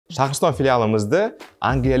Shahriston filialimizda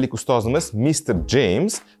angliyalik ustozimiz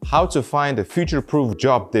Mr.James How to find a future-proof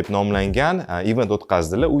job deb nomlangan event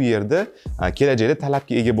o'tkazdilar. U yerda kelajakda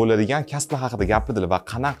talabga ega bo'ladigan kasblar haqida gapirdilar va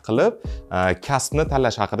qanaqa qilib kasbni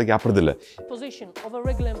tanlash haqida gapirdilar. Position of a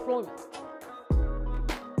regular employment.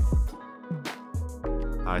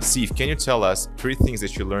 Steve, can you tell us 3 things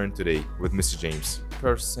that you learned today with Mr. James?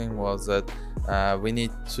 First thing was that we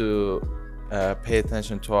need to pay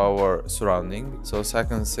attention to our surrounding. So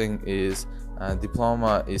second thing is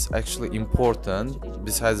diploma is actually important,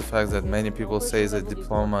 besides the fact that many people say that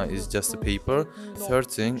diploma is just a paper. Third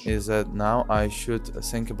thing is that now I should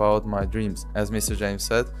think about my dreams. As Mr. James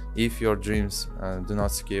said, if your dreams do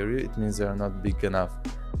not scare you, it means they are not big enough.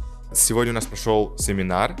 Сегодня у нас прошел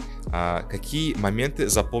семинар. Какие моменты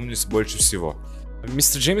запомнились больше всего?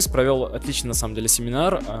 Мистер Джеймс провел отличный, на самом деле,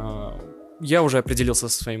 семинар. Я уже определился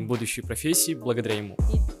со своей будущей профессией благодаря ему.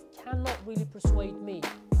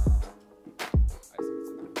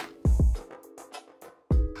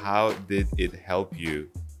 How did it help you?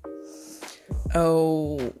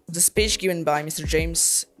 Oh, the speech given by Mr.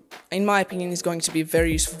 James, in my opinion, is going to be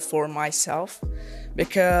very useful for myself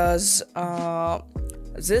because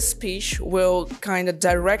this speech will kind of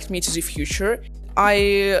direct me to the future.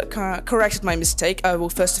 I corrected my mistake. I will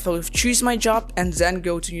first of all choose my job and then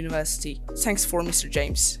go to university. Thanks for Mr.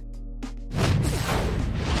 James.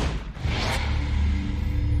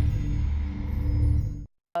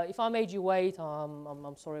 If I made you wait,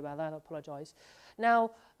 I'm sorry about that. I apologise.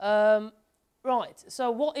 Now, right.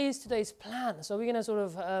 So, what is today's plan? So, we're going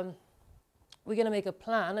to we're going to make a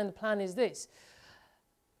plan, and the plan is this.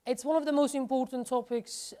 It's one of the most important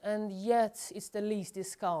topics, and yet it's the least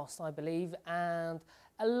discussed, I believe, and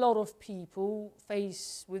a lot of people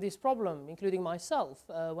face with this problem, including myself,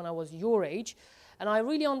 when I was your age. And I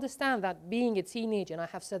really understand that being a teenager, and I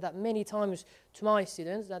have said that many times to my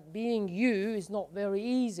students, that being you is not very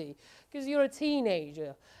easy, because you're a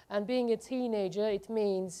teenager, and being a teenager, it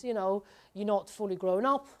means, you know, you're not fully grown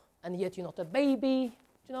up, and yet you're not a baby.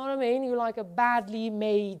 Do you know what I mean? You're like a badly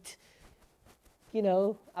made, you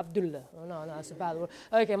know, Abdullah. Oh, no, that's a bad word.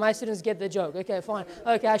 Okay, my students get the joke. Okay, fine.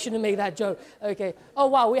 Okay, I shouldn't make that joke. Okay. Oh,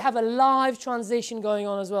 wow, we have a live transition going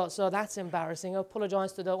on as well. So that's embarrassing. I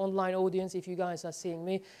apologize to the online audience if you guys are seeing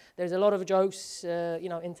me. There's a lot of jokes, you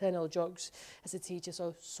know, internal jokes as a teacher,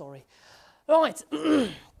 so sorry. Right.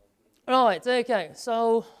 Right, okay.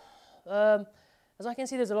 So, as I can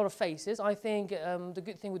see, there's a lot of faces. I think the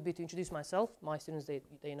good thing would be to introduce myself. My students,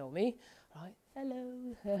 they know me. Right.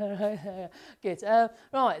 Hello. Good.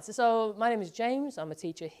 Right. So my name is James. I'm a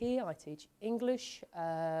teacher here. I teach English.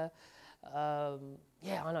 Yeah,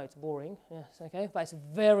 I know it's boring. Yes. Okay. But it's a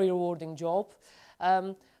very rewarding job.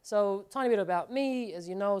 So tiny bit about me, as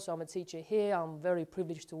you know. So I'm a teacher here. I'm very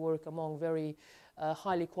privileged to work among very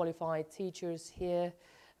highly qualified teachers here,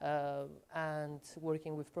 and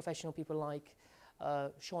working with professional people like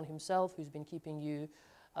Sean himself, who's been keeping you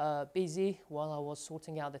busy while I was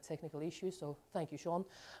sorting out the technical issues, so thank you, Sean.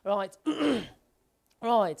 Right,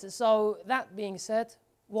 right, so that being said,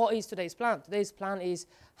 what is today's plan? Today's plan is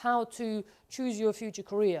how to choose your future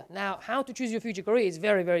career. Now, how to choose your future career is a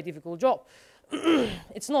very, very difficult job.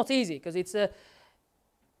 It's not easy, because it's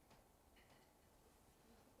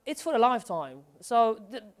for a lifetime. So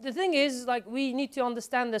the thing is, like, we need to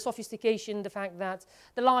understand the sophistication, the fact that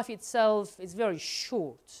the life itself is very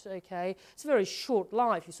short, okay? It's a very short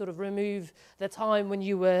life. You sort of remove the time when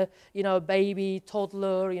you were, you know, baby,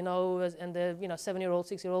 toddler, you know, and the, you know, 7-year-old,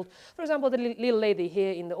 6-year-old. For example, the little lady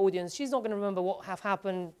here in the audience, she's not going to remember what have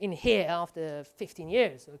happened in here after 15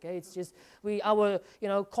 years, okay? It's just, our, you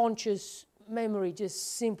know, conscious memory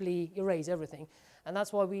just simply erase everything. And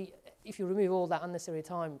that's why if you remove all that unnecessary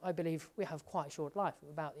time, I believe we have quite a short life,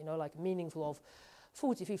 about, you know, like meaningful of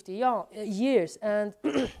 40, 50 years. And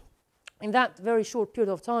in that very short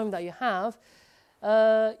period of time that you have,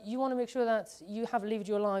 you want to make sure that you have lived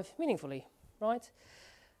your life meaningfully, right?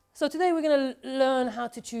 So today we're going to learn how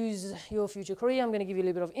to choose your future career. I'm going to give you a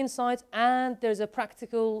little bit of insight, and there's a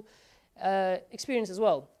practical experience as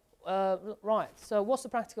well. Right, so what's the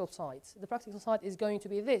practical side? The practical side is going to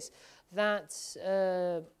be this, that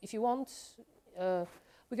if you want,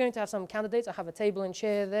 we're going to have some candidates. I have a table and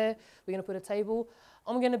chair there. We're going to put a table.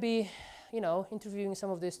 I'm going to be, you know, interviewing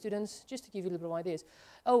some of the students just to give you a little bit of ideas.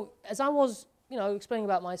 Oh, as I was, you know, explaining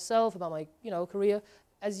about myself, about my, you know, career,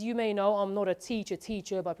 as you may know, I'm not a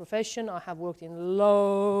teacher by profession. I have worked in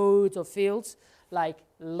loads of fields, like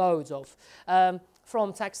loads of.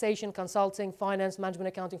 From taxation, consulting, finance, management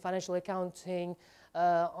accounting, financial accounting.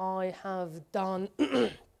 I have done,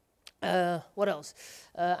 what else?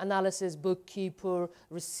 Analysis, bookkeeper,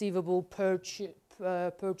 receivable,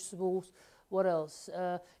 purchasables. What else?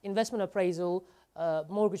 Investment appraisal,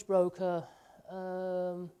 mortgage broker.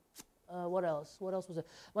 What else? What else was it?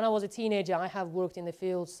 When I was a teenager, I have worked in the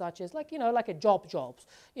fields such as, like, like a jobs.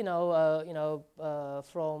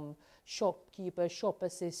 From shopkeeper, shop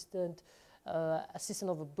assistant,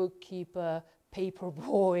 assistant of a bookkeeper, paper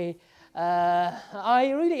boy.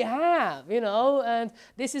 I really have, and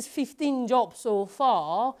this is 15 jobs so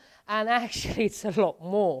far, and actually it's a lot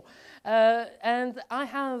more. And I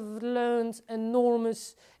have learned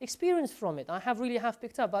enormous experience from it. I really have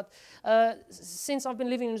picked up. But since I've been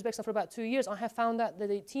living in Uzbekistan for about 2 years, I have found that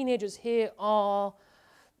the teenagers here are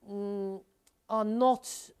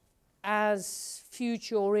not as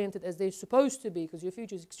future-oriented as they're supposed to be, because your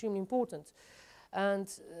future is extremely important. And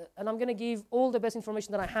I'm going to give all the best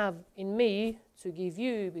information that I have in me to give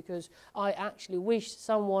you, because I actually wish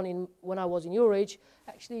someone when I was in your age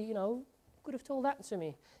actually, could have told that to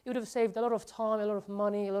me. It would have saved a lot of time, a lot of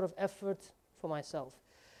money, a lot of effort for myself.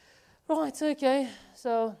 Right, okay,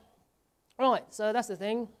 so that's the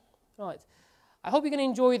thing. Right, I hope you're going to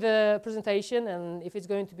enjoy the presentation, and if it's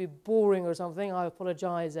going to be boring or something, I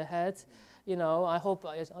apologize ahead. I hope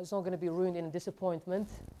it's not going to be ruined in disappointment.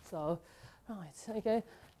 So, right, okay,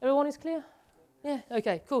 everyone is clear? Yeah,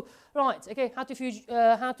 okay, cool. Right, okay, how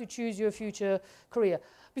to choose your future career.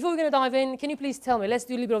 Before we're going to dive in, can you please tell me, let's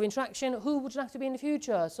do a little bit of interaction. Who would you like to be in the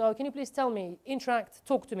future? So can you please tell me, interact,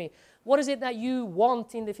 talk to me. What is it that you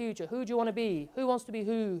want in the future? Who do you want to be? Who wants to be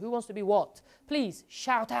who? Who wants to be what? Please,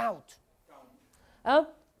 shout out.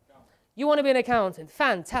 You want to be an accountant.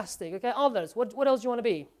 Fantastic, okay. Others, what else do you want to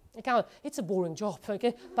be? Accountant. It's a boring job,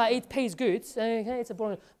 okay, but it pays good, okay. It's a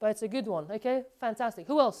boring, but it's a good one, okay. Fantastic.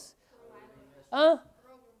 Who else?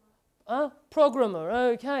 Programmer,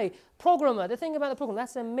 okay. Programmer, the thing about the programmer,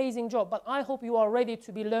 that's an amazing job, but I hope you are ready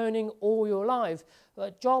to be learning all your life.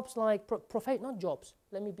 Jobs like, not jobs,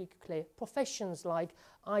 let me be clear, professions like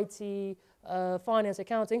IT, finance,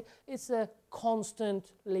 accounting, it's a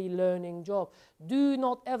constantly learning job. Do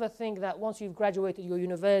not ever think that once you've graduated your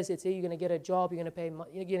university, you're going to get a job, you're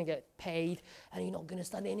going to get paid, and you're not going to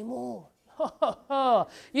study anymore.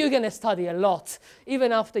 You're going to study a lot,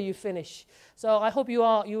 even after you finish. So I hope you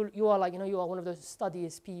are like, you are one of those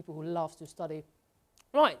studious people who loves to study.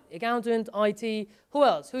 Right, accountant, IT, who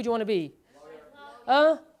else? Who do you want to be?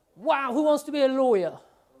 Wow, who wants to be a lawyer?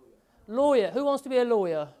 Lawyer, who wants to be a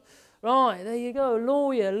lawyer? Right, there you go,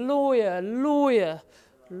 lawyer.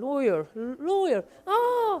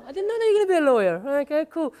 Oh, I didn't know that you were going to be a lawyer. Okay,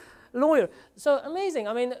 cool, lawyer. So amazing,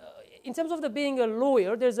 I mean, in terms of being a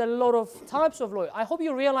lawyer, there's a lot of types of lawyers. I hope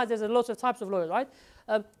you realize there's a lot of types of lawyers, right?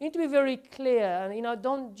 You need to be very clear, and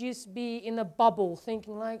don't just be in a bubble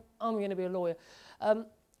thinking like, I'm going to be a lawyer.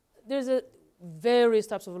 There's various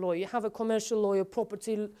types of lawyer. You have a commercial lawyer,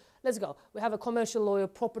 property. Let's go. We have a commercial lawyer,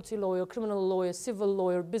 property lawyer, criminal lawyer, civil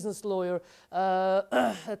lawyer, business lawyer,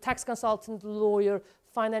 a tax consultant lawyer,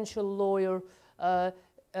 financial lawyer,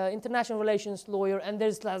 international relations lawyer, and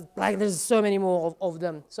there's so many more of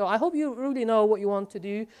them. So I hope you really know what you want to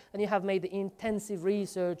do, and you have made the intensive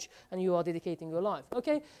research, and you are dedicating your life.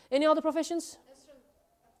 Okay. Any other professions?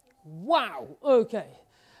 Wow. Okay.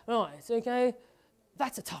 Right. Okay.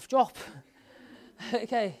 That's a tough job.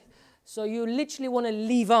 Okay. So you literally want to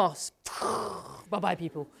leave us. Bye-bye,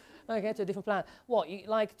 people. Okay, to a different planet. What, you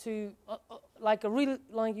like to, you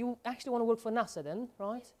actually want to work for NASA then,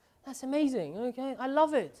 right? That's amazing, okay? I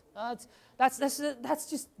love it. That's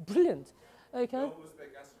just brilliant, okay?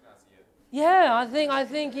 Yeah, I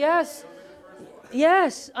think, yes.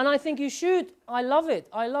 Yes, and I think you should. I love it.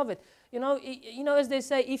 As they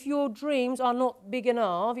say, if your dreams are not big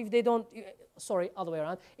enough, if they don't, sorry, other way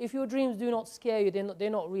around, if your dreams do not scare you,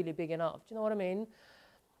 they're not really big enough. Do you know what I mean?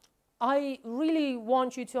 I really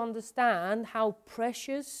want you to understand how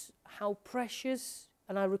precious,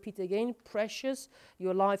 and I repeat again, precious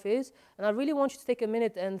your life is. And I really want you to take a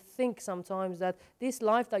minute and think sometimes that this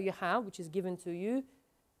life that you have, which is given to you,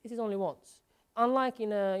 it is only once. Unlike in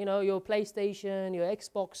your PlayStation, your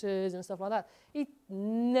Xboxes and stuff like that, it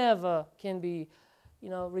never can be,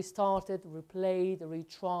 restarted, replayed,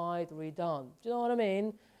 retried, redone. Do you know what I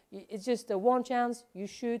mean? It's just a one chance, you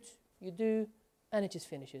shoot, you do, and it just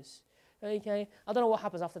finishes. Okay, I don't know what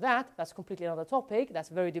happens after that. That's completely another topic. That's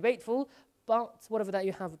very debateful. But whatever that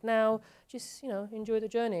you have now, just enjoy the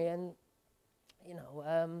journey, and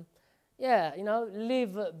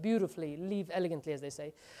live beautifully, live elegantly, as they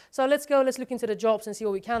say. So let's look into the jobs and see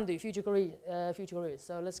what we can do, future careers.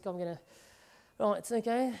 So let's go. I'm gonna. Right,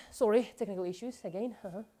 okay. Sorry, technical issues again.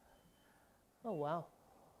 Oh wow.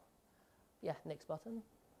 Yeah, next button.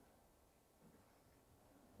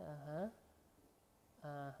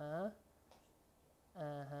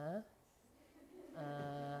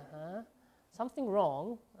 Something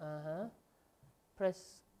wrong.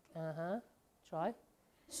 Press. Try.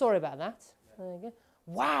 Sorry about that. There you go.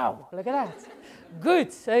 Wow, look at that.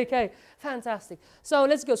 Good, okay, fantastic. So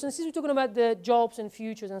let's go. So since we're talking about the jobs and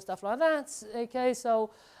futures and stuff like that, okay, so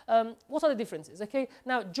what are the differences, okay?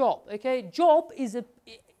 Now, job, okay? Job is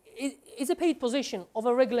a paid position of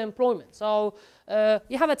a regular employment. So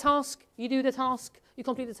you have a task, you do the task, you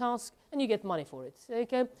complete the task, and you get money for it,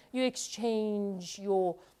 okay? You exchange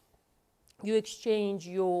your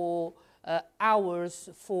hours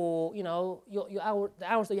for, you know, the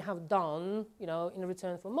hours that you have done, you know, in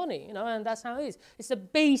return for money, you know, and that's how it is. It's a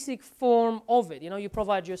basic form of it, you know, you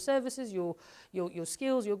provide your services, your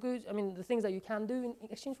skills, your goods, I mean, the things that you can do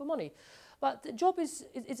in exchange for money. But the job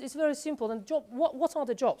it's very simple. And job, what are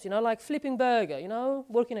the jobs, you know, like flipping burger, you know,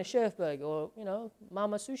 working a chef burger, or, you know,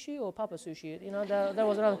 Mama Sushi or Papa Sushi, you know, there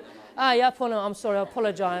was another, yeah, I'm sorry, I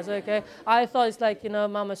apologize, okay. I thought it's like, you know,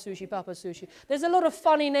 Mama Sushi, Papa Sushi. There's a lot of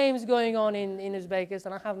funny names going on in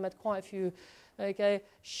Uzbekistan. I have met quite a few, okay,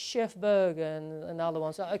 Chef Burger and other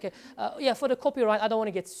ones. Okay, yeah, for the copyright, I don't want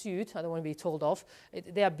to get sued. I don't want to be told off.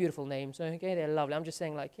 They are beautiful names, okay, they're lovely. I'm just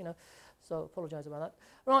saying, like, you know, so apologize about that.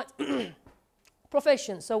 Right.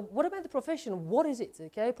 Profession. So what about the profession? What is it?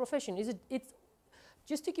 Okay, profession is it's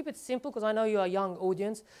just to keep it simple, because I know you are a young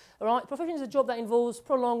audience. All right, profession is a job that involves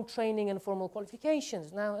prolonged training and formal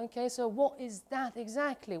qualifications. Now, okay, so what is that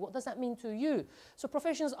exactly? What does that mean to you? So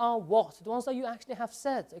professions are what? The ones that you actually have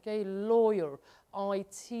said. Okay, lawyer,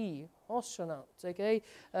 IT, astronaut. Okay,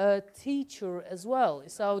 teacher as well.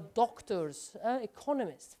 So doctors,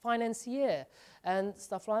 economists, financier, and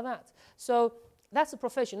stuff like that. So that's a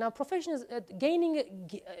profession. Now, profession is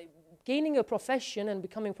gaining a profession and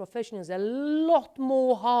becoming professional is a lot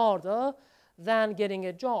more harder than getting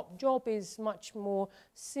a job. Job is much more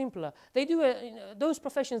simpler. They do those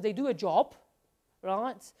professions, they do a job,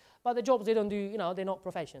 right? But the jobs they don't do, you know, they're not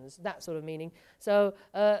professions. That sort of meaning. So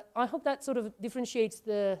I hope that sort of differentiates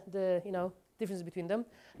the you know, difference between them.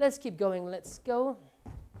 Let's keep going. Let's go,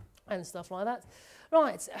 and stuff like that.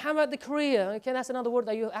 Right, how about the career? Okay, that's another word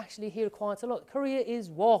that you actually hear quite a lot. Career is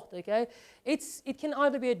what, okay? It can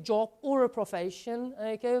either be a job or a profession,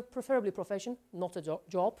 okay? Preferably profession, not a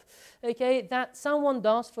job, okay? That someone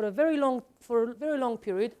does for a very long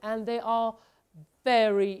period, and they are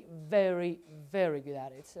very, very, very good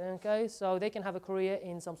at it, okay? So they can have a career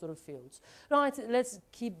in some sort of fields. Right, let's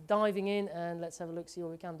keep diving in, and let's have a look, see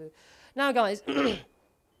what we can do. Now, guys,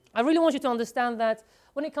 I really want you to understand that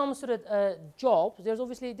when it comes to the jobs, there's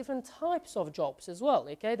obviously different types of jobs as well,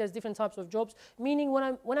 okay? There's different types of jobs, meaning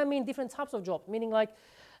when I mean different types of jobs, meaning like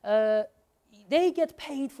they get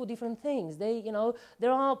paid for different things. They, you know,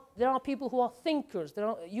 there are people who are thinkers.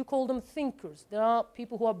 You call them thinkers. There are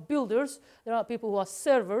people who are builders. There are people who are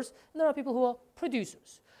servers. And there are people who are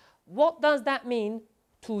producers. What does that mean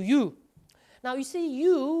to you? Now, you see,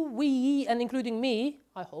 we, and including me,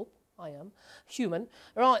 I hope, I am human,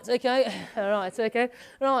 right? Okay, right. Okay,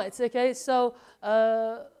 right. Okay. So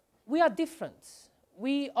we are different.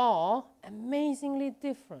 We are amazingly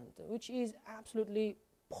different, which is absolutely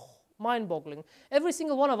mind-boggling. Every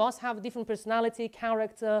single one of us have a different personality,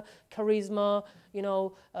 character, charisma, you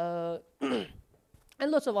know, and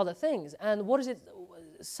lots of other things. And what is it?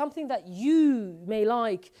 Something that you may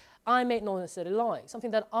like, I may not necessarily like.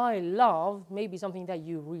 Something that I love may be something that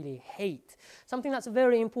you really hate. Something that's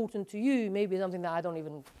very important to you may be something that I don't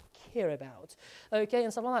even care about. Okay,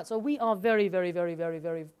 and stuff like that. So we are very, very, very, very,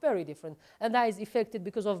 very, very different. And that is affected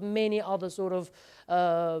because of many other sort of,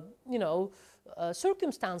 you know,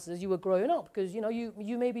 circumstances you were growing up, because you know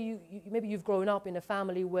maybe you've grown up in a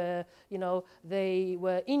family where, you know, they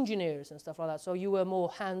were engineers and stuff like that, so you were more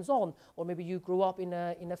hands-on, or maybe you grew up in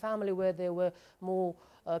a family where there were more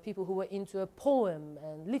people who were into a poem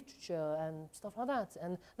and literature and stuff like that,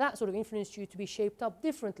 and that sort of influenced you to be shaped up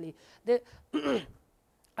differently.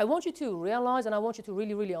 I want you to realize, and I want you to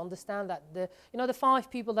really, really understand that the 5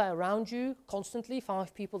 people that are around you constantly,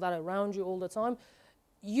 5 people that are around you all the time,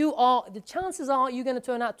 the chances are you're going to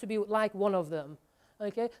turn out to be like one of them,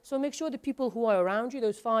 okay? So make sure the people who are around you,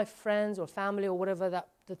 those 5 friends or family or whatever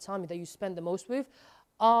the time that you spend the most with,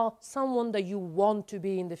 are someone that you want to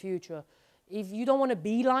be in the future. If you don't want to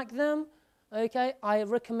be like them, okay, I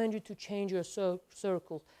recommend you to change your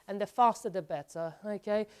circle, and the faster the better,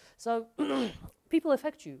 okay? So people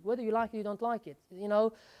affect you, whether you like it or you don't like it, you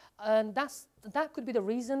know? And that could be the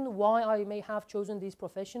reason why I may have chosen this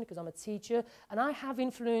profession, because I'm a teacher and I have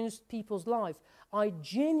influenced people's life. I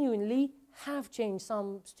genuinely have changed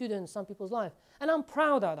some students, some people's life. And I'm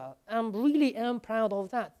proud of that. I really am proud of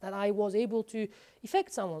that, that I was able to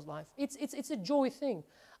affect someone's life. It's a joy thing.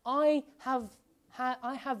 I have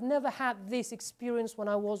never had this experience when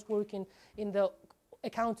I was working in the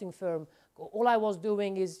accounting firm. All I was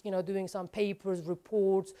doing is, doing some papers,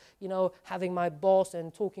 reports, having my boss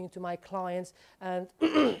and talking to my clients and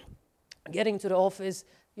getting to the office,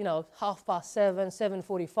 7:30,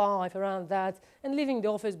 7:45, around that, and leaving the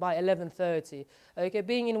office by 11:30. Okay,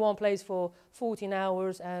 being in one place for 14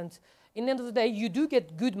 hours, and in the end of the day, you do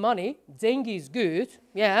get good money. Dengue is good.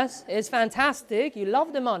 Yes, it's fantastic. You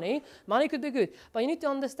love the money. Money could be good. But you need to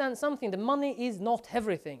understand something. The money is not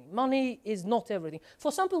everything. Money is not everything.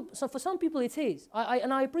 For some people it is.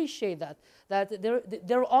 And I appreciate that. That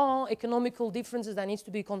there are economical differences that needs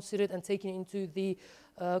to be considered and taken into the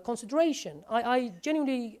consideration. I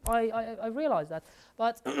genuinely realize that.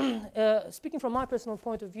 But speaking from my personal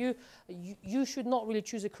point of view, you should not really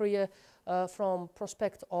choose a career from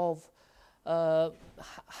prospect of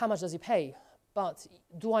how much does it pay, but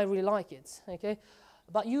do I really like it? Okay,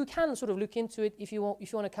 but you can sort of look into it if you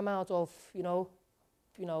want to come out of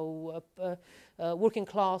working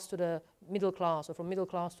class to the middle class, or from middle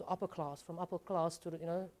class to upper class, from upper class to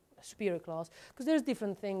the superior class, because there's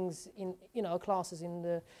different things in classes in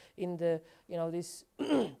this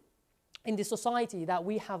in this society that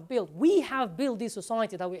we have built. We have built this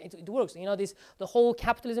society that it works. The whole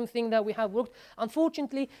capitalism thing that we have worked.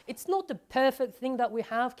 Unfortunately, it's not the perfect thing that we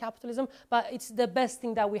have, capitalism, but it's the best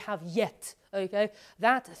thing that we have yet. Okay,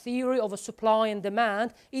 that theory of a supply and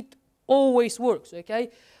demand, it always works.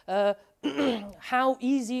 Okay, how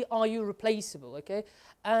easy are you replaceable? Okay,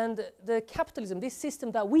 and the capitalism, this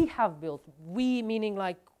system that we have built, we meaning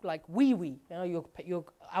like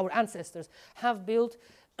our ancestors have built.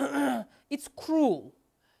 It's cruel.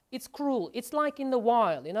 It's cruel. It's like in the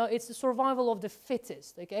wild, it's the survival of the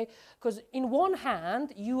fittest, okay? Because in one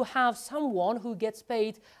hand, you have someone who gets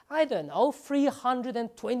paid, I don't know,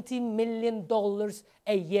 $320 million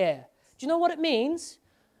a year. Do you know what it means?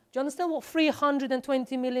 Do you understand what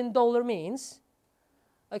 $320 million means?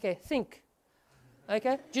 Okay, think.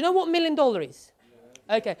 Okay, do you know what $1 million is?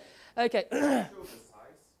 Okay, okay.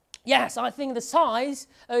 Yes, I think the size,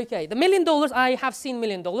 okay, the $1 million, I have seen $1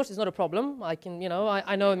 million, it's not a problem, I can,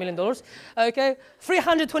 I know $1 million, okay,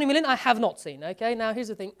 320 million I have not seen, okay, now here's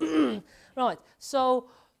the thing, right, so,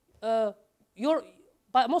 but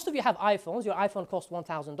most of you have iPhones, your iPhone costs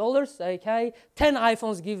 $1,000, okay, 10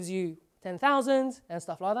 iPhones gives you 10,000 and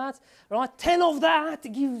stuff like that, right, 10 of that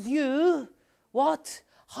gives you, what,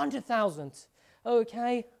 100,000,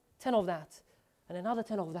 okay, 10 of that, and another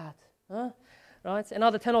 10 of that, huh? Right,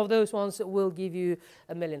 another 10 of those ones will give you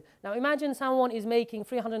 $1 million. Now imagine someone is making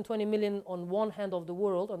 320 million on one hand of the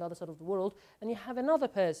world, on the other side of the world, and you have another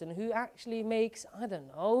person who actually makes, I don't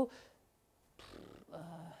know,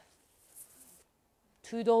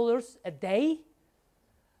 $2 a day.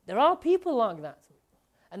 There are people like that.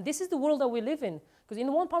 And this is the world that we live in. Because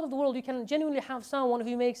in one part of the world, you can genuinely have someone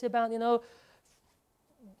who makes about,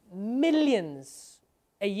 millions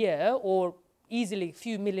a year, or easily a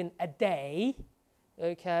few million a day,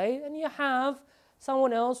 okay? And you have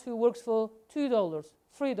someone else who works for $2,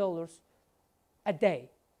 $3 a day.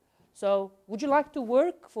 So would you like to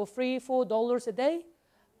work for $3, $4 a day?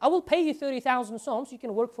 I will pay you 30,000 soms, you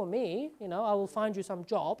can work for me, I will find you some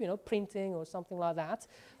job, printing or something like that.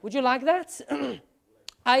 Would you like that?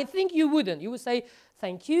 I think you wouldn't. You would say,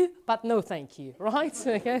 thank you, but no thank you, right?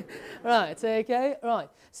 Okay, right, okay, right.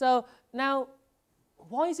 So now,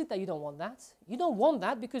 why is it that you don't want that? You don't want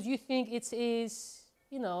that because you think it is,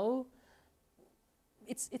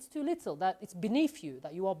 it's too little, that it's beneath you,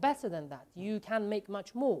 that you are better than that. You can make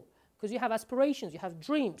much more because you have aspirations, you have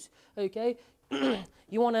dreams, okay?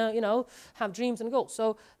 You want to, have dreams and goals.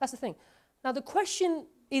 So that's the thing. Now the question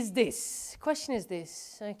is this,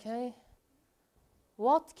 okay?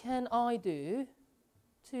 What can I do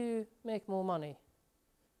to make more money?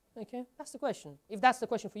 Okay, that's the question, if that's the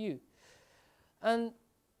question for you. And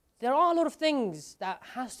there are a lot of things that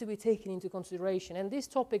has to be taken into consideration, and this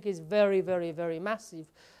topic is very, very, very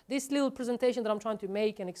massive. This little presentation that I'm trying to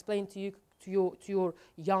make and explain to you, to your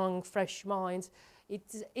young, fresh minds,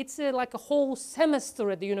 it's like a whole semester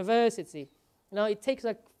at the university. It takes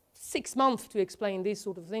like 6 months to explain this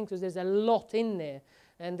sort of thing because there's a lot in there,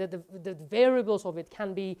 and the variables of it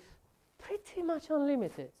can be pretty much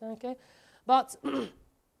unlimited. Okay, but.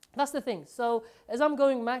 That's the thing. So as I'm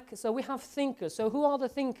going back, so we have thinkers. So who are the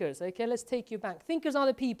thinkers? Okay, let's take you back. Thinkers are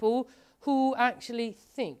the people who actually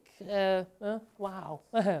think. Wow.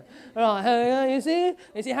 Right, you see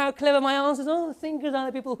how clever my answers are? Thinkers are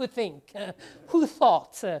the people who think, who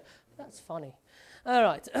thought. That's funny. All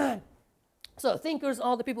right. So thinkers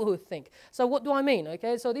are the people who think. So what do I mean?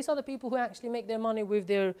 Okay, so these are the people who actually make their money with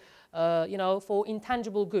their, you know, for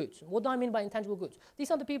intangible goods. What do I mean by intangible goods?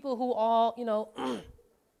 These are the people who are, you know,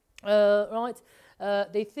 right?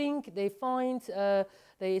 They think, they find,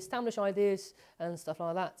 they establish ideas and stuff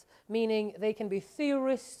like that. Meaning they can be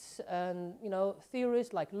theorists and, you know,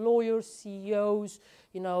 theorists like lawyers, CEOs,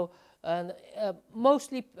 you know, and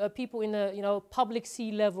mostly people in the, you know, public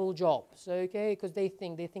C-level jobs, okay, because they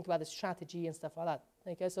think about the strategy and stuff like that.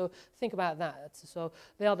 Okay, so think about that. So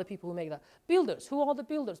they are the people who make that. Builders, who are the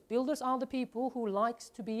builders? Builders are the people who likes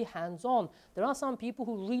to be hands-on. There are some people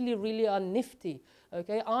who really are nifty.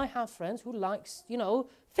 Okay, I have friends who likes, you know,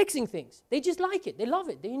 fixing things. They just like it. They love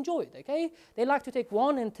it. They enjoy it. Okay, they like to take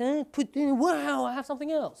one and turn, put in. Wow, I have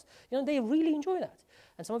something else. You know, they really enjoy that,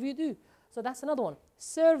 and some of you do. So that's another one.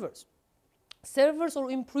 Servers. Servers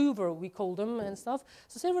or improver, we call them and stuff.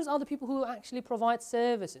 So servers are the people who actually provide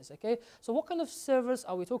services, okay? So what kind of servers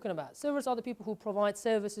are we talking about? Servers are the people who provide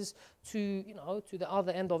services to, you know, to the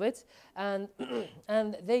other end of it, and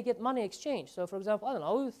and they get money exchange. So for example, I don't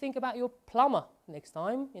know, think about your plumber next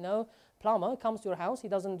time, you know, plumber comes to your house, he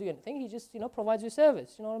doesn't do anything, he just, you know, provides you a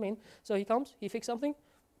service, you know what I mean? So he comes, he fixes something,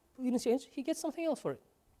 in exchange, he gets something else for it.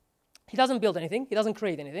 He doesn't build anything, he doesn't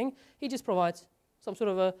create anything, he just provides some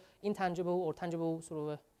sort of a intangible or tangible sort of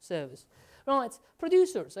a service. Right,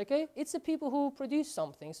 producers, okay? It's the people who produce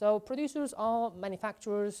something. So producers are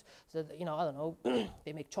manufacturers, so that, you know, I don't know,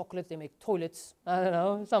 they make chocolate, they make toilets, I don't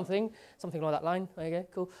know, something like that line, okay,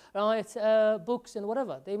 cool. Right, books and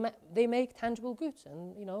whatever. They make tangible goods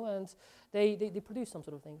and, you know, and they produce some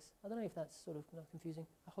sort of things. I don't know if that's sort of, you know, confusing.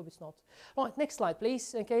 I hope it's not. Right, next slide,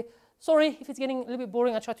 please, okay? Sorry if it's getting a little bit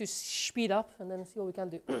boring. I try to speed up and then see what we can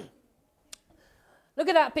do. Look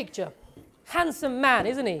at that picture. Handsome man,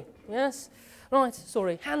 isn't he? Yes? Right,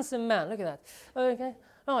 sorry. Handsome man. Look at that. Okay.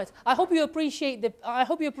 Right. I hope you appreciate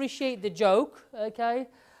the joke, okay?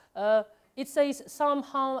 It says some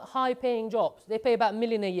high-paying jobs. They pay about $1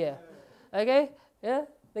 million a year. Okay? Yeah?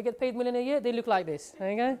 They get paid $1 million a year, they look like this.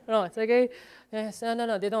 Okay? Right, okay? Yes,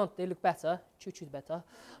 no, they don't. They look better. Choo-choo's better.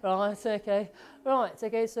 Right, okay. Right,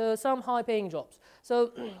 okay, so some high-paying jobs.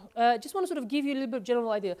 So just want to sort of give you a little bit of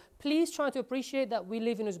general idea. Please try to appreciate that we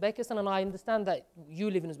live in Uzbekistan, and I understand that you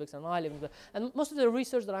live in Uzbekistan, and I live in Uzbekistan. And most of the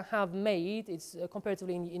research that I have made is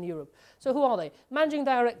comparatively in Europe. So who are they? Managing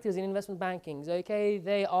directors in investment bankings, okay?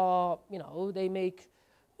 They are, you know, they make,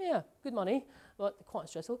 yeah, good money, but quite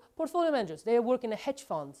stressful. Portfolio managers, they work in the hedge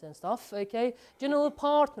funds and stuff, okay? General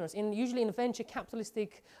partners, usually in venture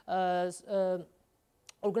capitalistic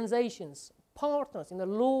organizations. Partners in the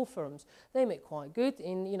law firms, they make quite good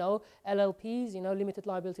in, you know, LLPs, you know, limited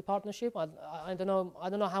liability partnership. I don't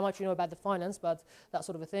know how much you know about the finance, but that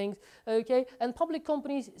sort of a thing. Okay, and public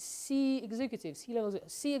companies, C executive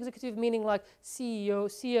meaning like CEO,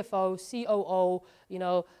 CFO, COO, you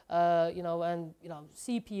know, and you know,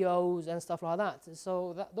 CPOs and stuff like that.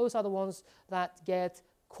 So those are the ones that get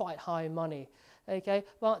quite high money. Okay,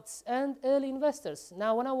 and early investors.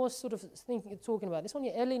 Now, when I was sort of talking about this one,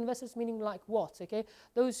 yeah, early investors meaning like what? Okay,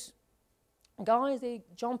 those guys, they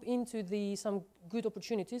jump into some good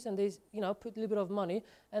opportunities and they, you know, put a little bit of money,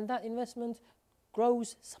 and that investment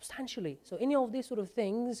grows substantially. So any of these sort of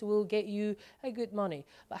things will get you a good money.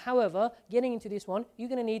 But however, getting into this one, you're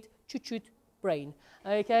going to need chut brain.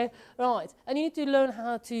 Okay, right, and you need to learn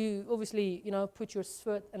how to obviously, you know, put your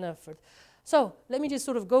sweat and effort. So let me just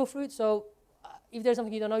sort of go through it. So if there's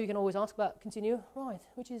something you don't know, you can always ask about. Continue. Right,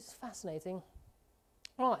 which is fascinating.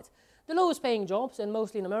 Right, the lowest paying jobs, and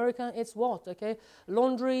mostly in America, it's what? Okay,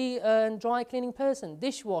 laundry and dry cleaning person,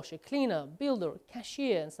 dishwasher, cleaner, builder,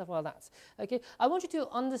 cashier, and stuff like that. Okay, I want you to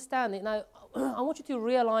understand it now. I want you to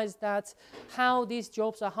realize that how these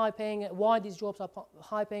jobs are high paying, why these jobs are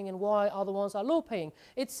high paying, and why other ones are low paying.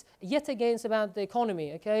 It's yet again about the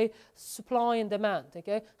economy. Okay, supply and demand.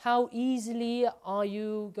 Okay, how easily are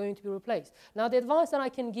you going to be replaced? Now, the advice that I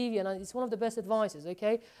can give you, and it's one of the best advices.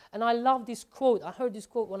 Okay, and I love this quote. I heard this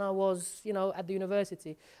quote when I was, you know, at the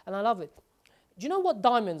university, and I love it. Do you know what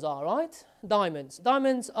diamonds are, right? Diamonds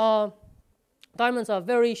are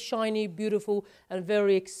very shiny, beautiful, and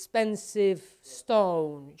very expensive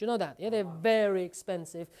stone. Do you know that? Yeah, they're very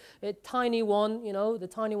expensive. A tiny one, you know, the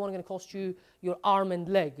tiny one going to cost you your arm and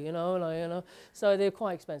leg, you know, like, you know. So they're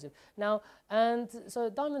quite expensive. Now, and so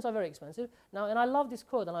diamonds are very expensive. Now, and I love this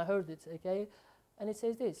quote, and I heard it, okay? And it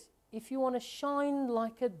says this: if you want to shine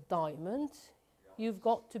like a diamond, you've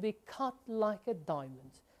got to be cut like a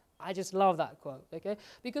diamond. I just love that quote, okay?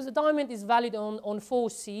 Because the diamond is valued on 4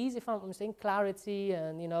 C's, if I'm saying clarity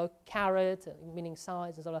and, you know, carat, meaning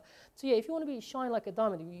size and stuff like that. So yeah, if you want to be shine like a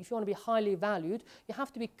diamond, if you want to be highly valued, you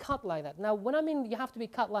have to be cut like that. Now, when I mean you have to be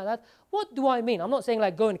cut like that, what do I mean? I'm not saying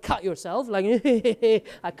like go and cut yourself, like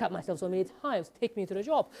I cut myself so many times, take me to the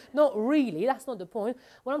job. Not really, that's not the point.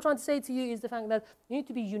 What I'm trying to say to you is the fact that you need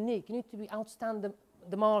to be unique, you need to be outstanding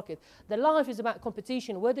the market. The life is about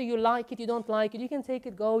competition. Whether you like it, you don't like it, you can take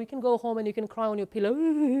it, go. You can go home and you can cry on your pillow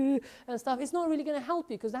and stuff. It's not really going to help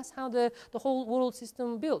you because that's how the whole world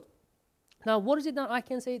system built. Now, what is it that I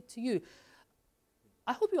can say to you?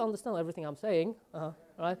 I hope you understand everything I'm saying.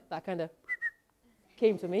 Right? That kind of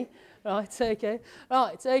came to me. Right? Okay.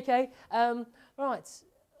 Right. Okay. Right.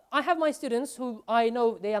 I have my students who I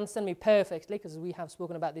know they understand me perfectly because we have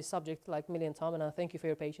spoken about this subject like a million times, and I thank you for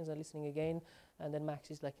your patience and listening again. And then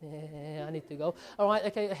Max is like, I need to go. All right,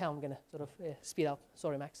 okay, I'm going to sort of speed up.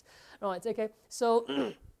 Sorry, Max. All right, okay. So,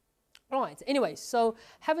 right, anyway, so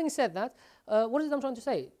having said that, what is it I'm trying to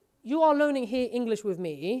say? You are learning here English with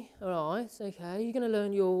me, all right, okay. You're going to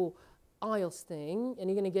learn your IELTS thing, and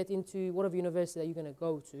you're going to get into whatever university that you're going to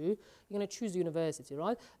go to. You're going to choose the university,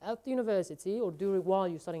 right? At the university, or while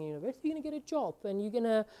you're studying at university, you're going to get a job, and you're going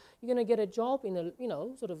to get a job in a, you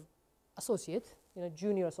know, sort of associate, you know,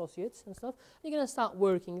 junior associates and stuff. You're going to start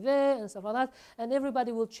working there and stuff like that, and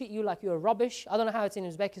everybody will treat you like you're rubbish. I don't know how it's in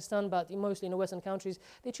Uzbekistan, but mostly in the Western countries,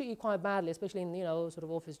 they treat you quite badly, especially in, you know, sort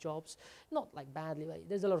of office jobs. Not like badly, but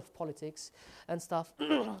there's a lot of politics and stuff.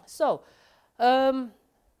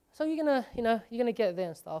 So you're gonna, you know, you're gonna get there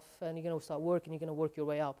and stuff, and you're gonna start working. You're gonna work your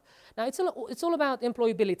way up. Now it's all about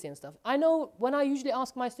employability and stuff. I know when I usually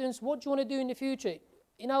ask my students, "What do you want to do in the future?"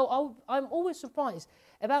 You know, I'm always surprised.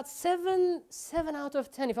 About 7 out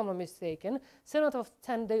of 10, if I'm not mistaken, 7 out of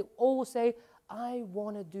 10, they all say, "I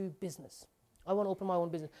want to do business. I want to open my own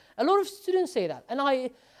business." A lot of students say that, and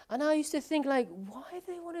I used to think like, why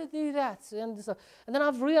they want to do that? And then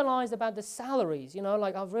I've realized about the salaries, you know,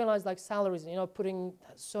 like I've realized like salaries, you know, putting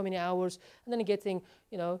so many hours and then getting,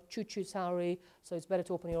 you know, choo-choo salary. So it's better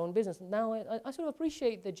to open your own business. Now I sort of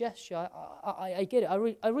appreciate the gesture. I get it.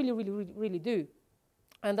 I really do.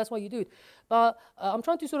 And that's why you do it. But I'm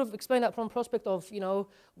trying to sort of explain that from prospect of, you know,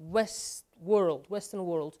 Western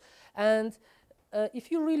world. And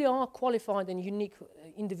if you really are qualified and unique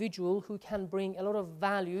individual who can bring a lot of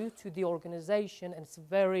value to the organization, and it's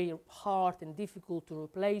very hard and difficult to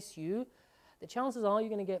replace you, the chances are you're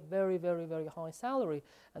going to get very high salary.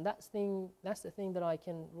 And that's the thing that I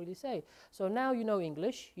can really say. So now you know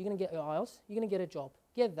English, you're going to get your IELTS, you're going to get a job.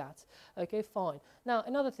 Get that. Okay, fine. Now,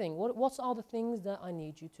 another thing, what are the things that I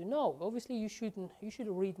need you to know? Obviously, you should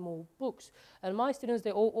read more books. And my students,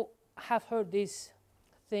 they all have heard this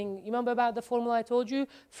thing. You remember about the formula I told you?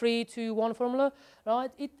 3, 2, 1 formula,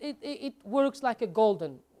 right? It works like a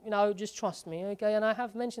golden. You know, just trust me, okay? And I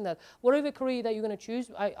have mentioned that. Whatever career that you're going to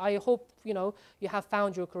choose, I hope, you know, you have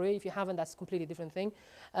found your career. If you haven't, that's a completely different thing.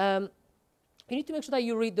 You need to make sure that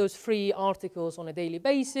you read those 3 articles on a daily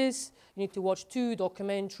basis. You need to watch 2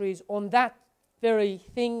 documentaries on that very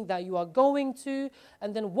thing that you are going to,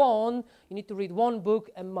 and then you need to read 1 book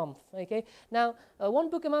a month, okay? Now, 1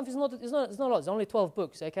 book a month is not a lot, it's only 12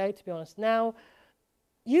 books, okay, to be honest. Now,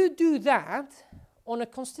 you do that on a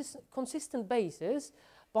consistent basis.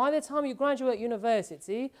 By the time you graduate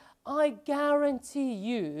university, I guarantee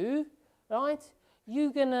you, right,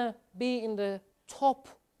 you're gonna be in the top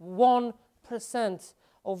 1%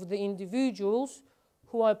 of the individuals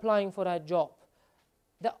who are applying for that job.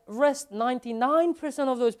 The rest, 99%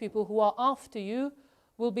 of those people who are after you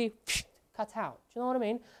will be cut out. Do you know what I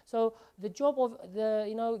mean? So the job of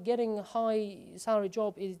getting a high salary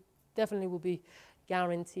job is definitely will be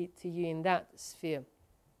guaranteed to you in that sphere.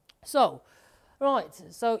 So, right,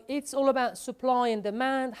 so it's all about supply and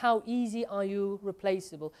demand. How easy are you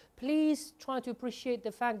replaceable? Please try to appreciate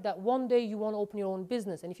the fact that one day you want to open your own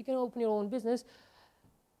business. And if you can open your own business,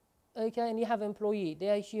 okay, and you have an employee, they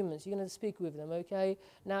are humans, you're going to speak with them, okay?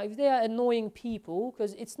 Now, if they are annoying people,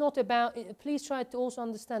 because it's not about, please try to also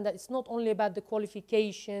understand that it's not only about the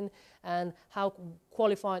qualification and how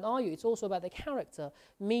qualified are you, it's also about the character,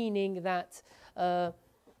 meaning that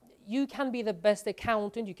you can be the best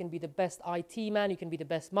accountant, you can be the best IT man, you can be the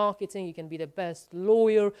best marketing, you can be the best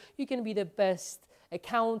lawyer, you can be the best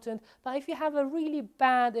accountant, but if you have a really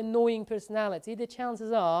bad, annoying personality, the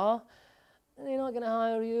chances are they're not going to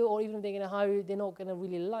hire you, or even if they're going to hire you, they're not going to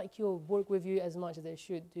really like you or work with you as much as they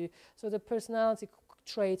should do. So the personality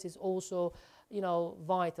traits is also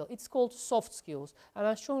vital. It's called soft skills, and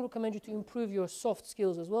I strongly recommend you to improve your soft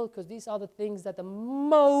skills as well, because these are the things that the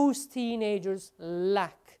most teenagers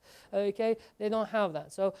lack. Okay, they don't have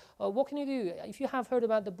that. So what can you do? If you have heard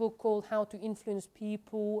about the book called How to Influence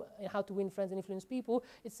People, How to Win Friends and Influence People,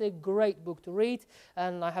 it's a great book to read,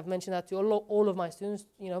 and I have mentioned that to all of my students,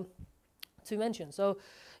 to mention. So,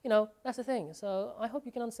 that's the thing. So I hope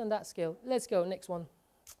you can understand that skill. Let's go, next one.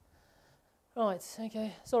 Right,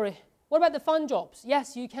 okay, sorry. What about the fun jobs?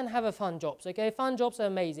 Yes, you can have a fun jobs, okay? Fun jobs are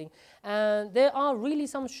amazing. And there are really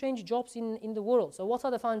some strange jobs in the world. So what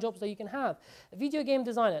are the fun jobs that you can have? A video game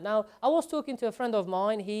designer. Now, I was talking to a friend of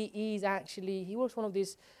mine. He works for one of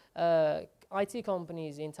these IT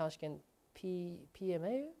companies in Tashkent,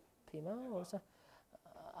 PMA or something?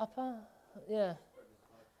 Upper? Yeah.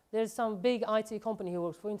 There's some big IT company he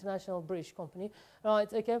works for, international British company.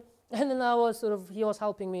 Right, okay. And then he was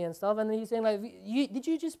helping me and stuff, and he's saying like, did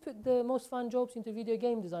you just put the most fun jobs into video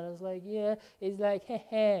game design? I was like, yeah. He's like,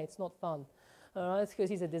 it's not fun. All right, because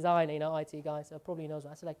he's a designer, IT guy, so probably knows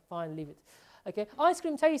that. I said like, fine, leave it. Okay, ice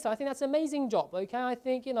cream taster, I think that's an amazing job, okay? I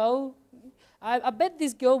think, I bet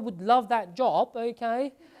this girl would love that job,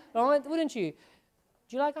 okay? All right, wouldn't you?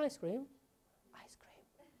 Do you like ice cream? Ice cream.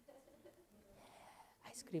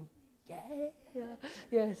 Ice cream. Yeah.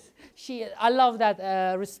 Yes. I love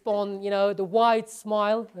that response, the wide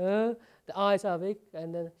smile, the eyes are big,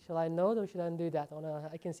 and then shall I nod or should I do that? Oh no,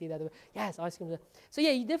 I can see that. Yes, ice cream. So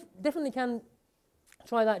yeah, you definitely can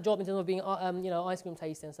try that job in terms of being, ice cream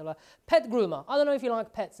taster and stuff like that. Pet groomer. I don't know if you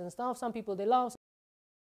like pets and stuff. Some people, they love.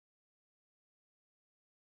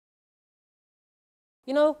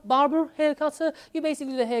 Barber, haircutter, you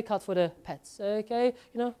basically do the haircut for the pets, okay?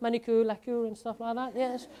 Manicure, lacquer and stuff like that,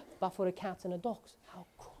 yes. But for the cats and the dogs, how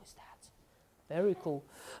cool is that? Very cool.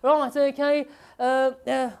 Right, okay,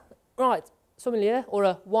 right, sommelier or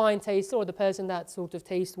a wine taster or the person that sort of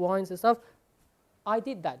tastes wines and stuff. I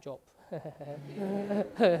did that job.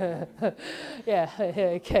 Yeah,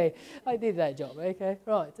 okay, I did that job, okay,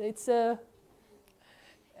 right. It's a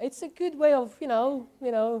good way of,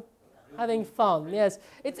 having fun, yes.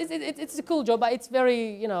 It's a cool job, but it's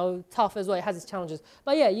very, tough as well. It has its challenges.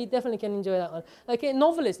 But yeah, you definitely can enjoy that one. Okay,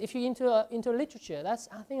 novelist, if you're into literature, I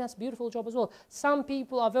think that's a beautiful job as well. Some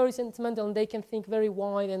people are very sentimental and they can think very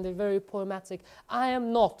wide and they're very poetic. I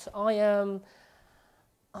am not. I'm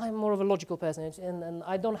more of a logical person, and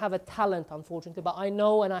I don't have a talent, unfortunately, but I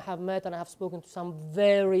know and I have met and I have spoken to some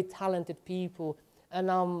very talented people,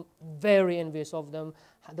 and I'm very envious of them,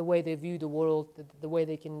 the way they view the world, the way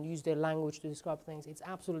they can use their language to describe things. It's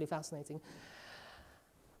absolutely fascinating.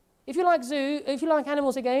 If you like if you like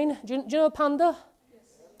animals again, do you know panda?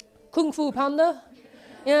 Yes. Kung Fu Panda?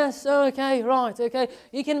 Yes, okay, right, okay.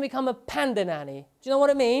 You can become a panda nanny. Do you know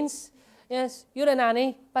what it means? Yes, you're a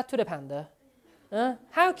nanny, but to the panda.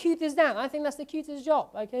 How cute is that? I think that's the cutest job,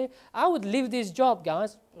 okay? I would leave this job,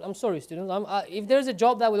 guys. I'm sorry, students. If there's a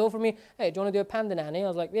job that would offer me, hey, do you want to do a panda nanny? I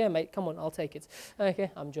was like, yeah, mate, come on, I'll take it.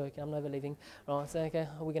 Okay, I'm joking. I'm never leaving. Right, okay,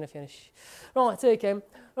 we're going to finish. Right, okay,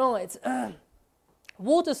 right.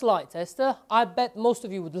 Water slide tester. I bet most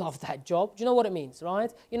of you would love that job. Do you know what it means,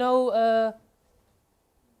 right?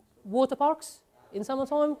 Water parks in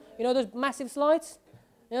summertime? Those massive slides?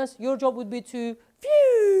 Yes, your job would be to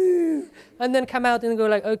phew, and then come out and go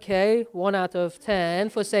like, okay, 1 out of 10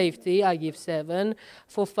 for safety, I give 7.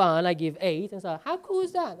 For fun, I give 8. And so, how cool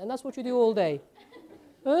is that? And that's what you do all day.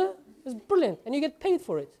 It's brilliant, and you get paid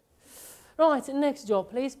for it. Right, next job,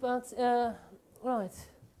 please. But right.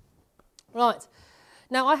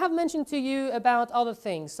 Now, I have mentioned to you about other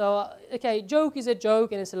things. So, okay, joke is a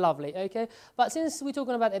joke and it's lovely, okay? But since we're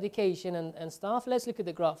talking about education and stuff, let's look at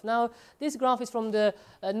the graph. Now, this graph is from the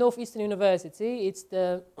Northeastern University. It's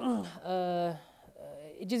the...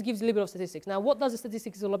 it just gives a little bit of statistics. Now, what does the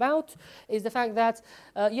statistics all about? Is the fact that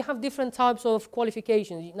you have different types of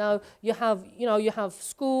qualifications. Now, you have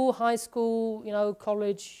school, high school,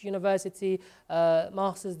 college, university,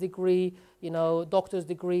 master's degree, doctor's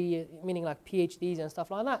degree, meaning like PhDs and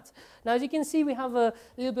stuff like that. Now, as you can see, we have a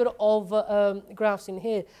little bit of graphs in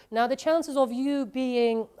here. Now, the chances of you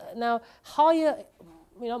being higher,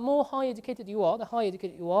 more high educated you are, the higher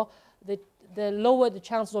educated you are, the lower the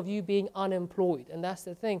chances of you being unemployed. And that's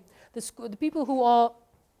the thing. The people who are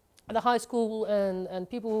at the high school and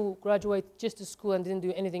people who graduate just to school and didn't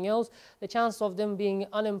do anything else, the chance of them being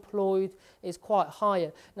unemployed is quite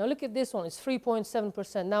higher. Now look at this one, it's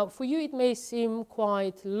 3.7%. Now for you it may seem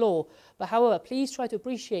quite low, but however, please try to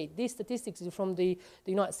appreciate these statistics from the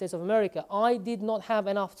United States of America. I did not have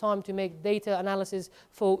enough time to make data analysis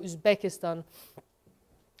for Uzbekistan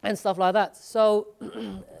and stuff like that. So,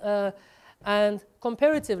 and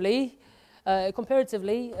comparatively,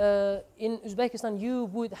 comparatively, in Uzbekistan, you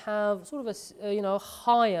would have sort of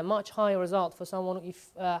a much higher result for someone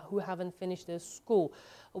who haven't finished their school.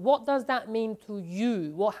 What does that mean to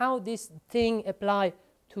you? How this thing apply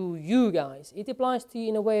to you guys? It applies to you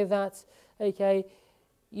in a way that, okay,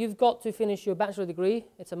 you've got to finish your bachelor degree,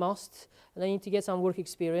 it's a must, and then you need to get some work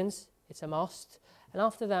experience, it's a must. And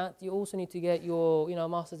after that, you also need to get your,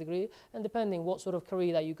 master's degree, and depending what sort of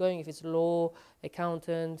career that you're going, if it's law,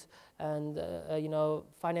 accountant, and,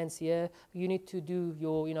 financier, you need to do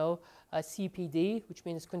your, CPD, which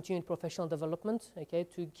means continued professional development, okay,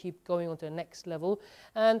 to keep going on to the next level.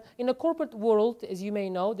 And in the corporate world, as you may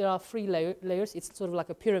know, there are 3 layers. It's sort of like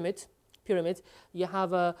a pyramid. You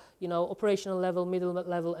have a operational level, middle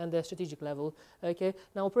level, and the strategic level. Okay.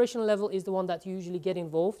 Now, operational level is the one that you usually get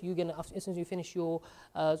involved. You're gonna, as soon as you finish your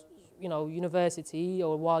university,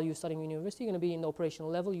 or while you're studying university, you're going to be in the operational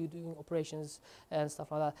level. You're doing operations and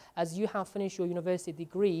stuff like that. As you have finished your university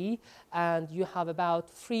degree, and you have about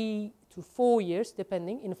 3 to 4 years,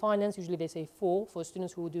 depending. In finance, usually they say 4 for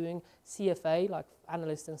students who are doing CFA, like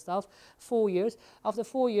analysts and stuff. 4 years. After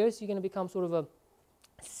 4 years, you're going to become sort of a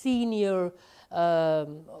senior,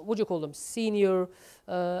 what do you call them? Senior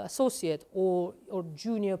associate or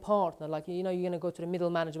junior partner. Like, you're going to go to the middle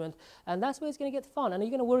management, and that's where it's going to get fun. And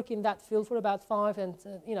you're going to work in that field for about 5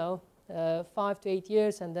 to 8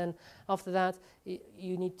 years, and then after that,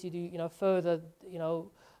 you need to do, further,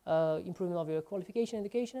 improvement of your qualification,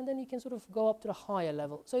 education, and then you can sort of go up to the higher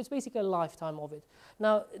level. So it's basically a lifetime of it.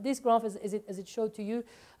 Now, this graph, as it showed to you,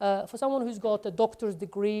 for someone who's got a doctor's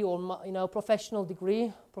degree or professional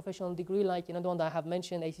degree like the one that I have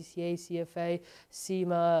mentioned, ACCA, CFA,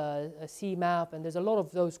 CIMA, CMAP, and there's a lot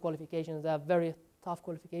of those qualifications that are very tough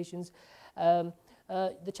qualifications. The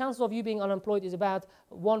chances of you being unemployed is about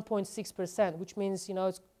 1.6%, which means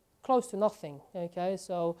it's close to nothing, okay?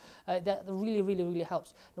 So that really, really, really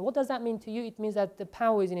helps. Now, what does that mean to you? It means that the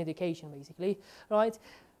power is in education, basically, right?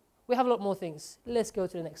 We have a lot more things. Let's go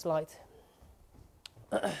to the next slide.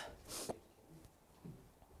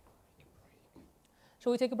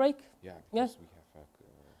 Shall we take a break? Yeah, Yeah? because we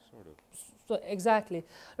have sort of... So, exactly.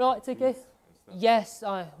 Right, okay. Yes,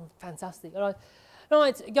 fantastic. All right.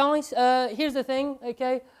 Right, guys, here's the thing,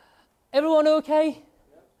 okay? Everyone okay?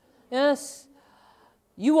 Yes?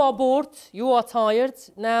 You are bored, you are tired.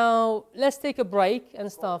 Now, let's take a break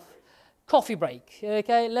and stuff. Coffee break,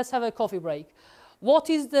 okay? Let's have a coffee break. What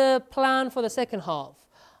is the plan for the second half?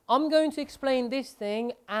 I'm going to explain this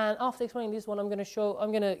thing, and after explaining this one, I'm going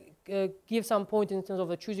to give some point in terms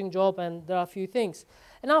of a choosing job, and there are a few things.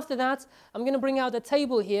 And after that, I'm going to bring out a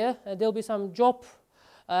table here, and there'll be some job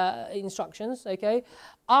instructions, okay?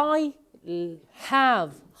 I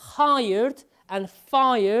have hired and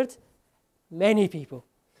fired many people,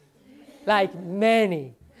 like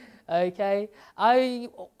many, okay? I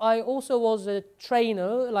also was a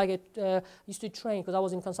trainer, used to train, because I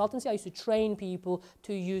was in consultancy, I used to train people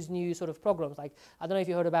to use new sort of programs. Like, I don't know if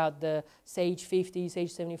you heard about the Sage 50,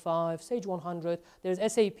 Sage 75, Sage 100. There's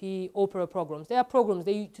SAP, Opera programs. They are programs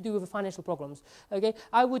to do with financial programs, okay?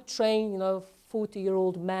 I would train,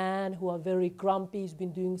 40-year-old man who are very grumpy, he's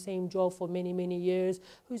been doing the same job for many, many years,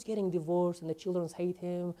 who's getting divorced and the children hate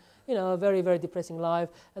him, a very, very depressing life.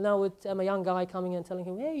 And now I'm a young guy coming and telling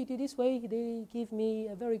him, hey, you do this way, they give me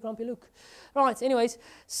a very grumpy look. Right, anyways,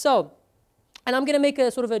 so, and I'm going to make a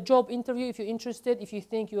sort of a job interview if you're interested, if you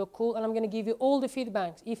think you're cool, and I'm going to give you all the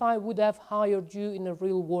feedbacks if I would have hired you in the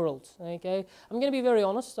real world, okay? I'm going to be very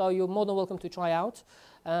honest, so you're more than welcome to try out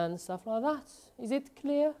and stuff like that. Is it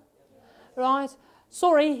clear? Right.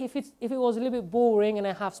 Sorry if it was a little bit boring and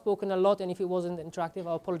I have spoken a lot, and if it wasn't interactive,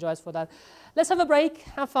 I apologize for that. Let's have a break,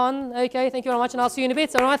 have fun. Okay, thank you very much, and I'll see you in a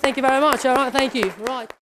bit. All right, thank you very much. All right, thank you. Right.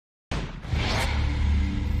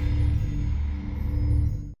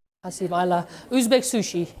 I love Uzbek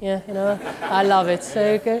sushi. Yeah, I love it. So,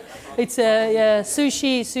 okay, it's yeah,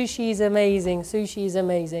 sushi is amazing. Sushi is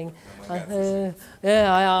amazing.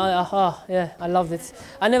 Yeah, I loved it.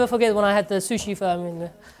 I never forget when I had the sushi from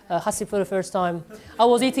Hasib for the first time. I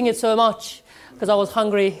was eating it so much because I was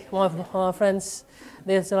hungry. My friends,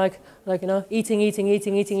 they're eating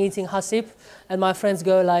Hasib, and my friends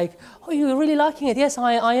go like, "Oh, you're really liking it?" Yes,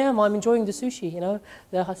 I am. I'm enjoying the sushi.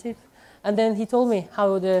 The Hasib. And then he told me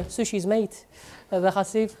how the sushi is made. The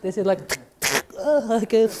Hasib, they said like,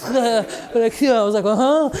 okay. I was like,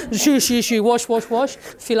 sushi, wash,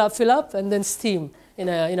 fill up, and then steam in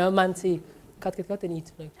a manti, cut, and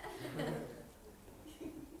eat. Like,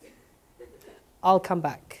 I'll come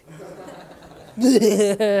back. No,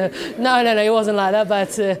 it wasn't like that,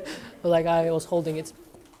 but I was holding it.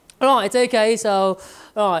 Right, okay, so,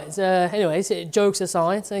 right, anyways, jokes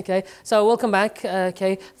aside, okay, so welcome back,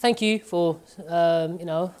 okay, thank you for, you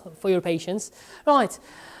know, for your patience. Right,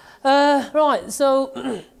 right,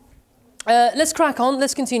 so, let's crack on,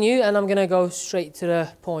 let's continue, and I'm going to go straight to the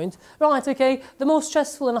point. Right, okay, the most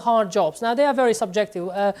stressful and hard jobs. Now, they are very subjective.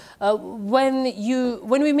 When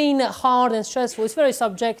we mean hard and stressful, it's very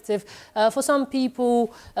subjective. For some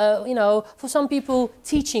people, you know, for some people,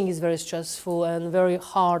 teaching is very stressful and very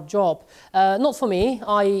hard job. Not for me.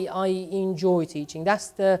 I enjoy teaching. That's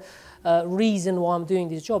the reason why I'm doing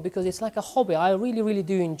this job, because it's like a hobby. I really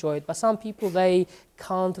do enjoy it. But some people, they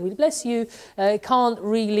can't really, bless you, can't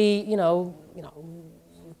really, you know,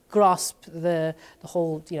 grasp the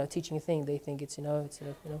whole, you know, teaching thing. They think it's, it's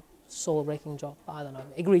a, soul-breaking job. I don't know.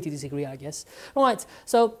 Agree to disagree, I guess. Right.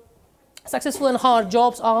 So, successful and hard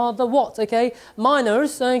jobs are the what, okay?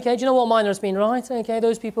 Miners, okay, do you know what miners mean, right? Okay,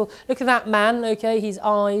 those people, look at that man, okay, his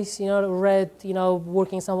eyes, red,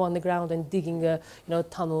 working somewhere on the ground and digging,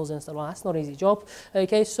 tunnels and stuff like that. That's not an easy job,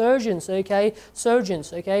 okay? Surgeons, okay?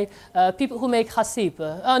 People who make hasib.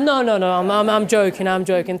 No, I'm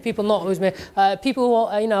joking. People not who's made, people who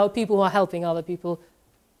are, people who are helping other people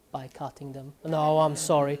by cutting them. No, I'm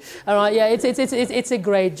sorry. All right, yeah, it's a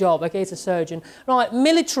great job. Okay, it's a surgeon. Right,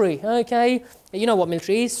 military. Okay, you know what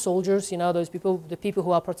military is? Soldiers. Those people, the people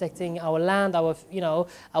who are protecting our land, our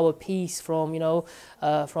peace from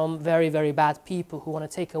from very bad people who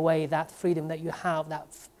want to take away that freedom that you have, that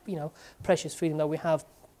precious freedom that we have.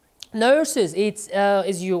 Nurses, it's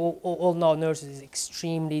as you all know, nurses is an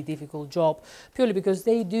extremely difficult job purely because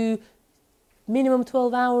they do minimum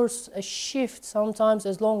 12 hours a shift, sometimes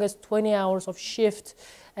as long as 20 hours of shift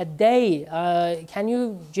a day. Can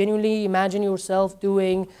you genuinely imagine yourself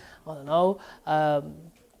doing, 20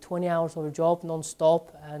 hours of a job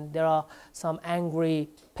non-stop, and there are some angry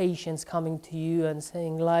patients coming to you and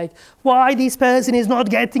saying like, why this person is not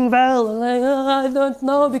getting well? Like, I don't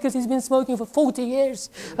know, because he's been smoking for 40 years.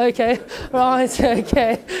 Okay, right,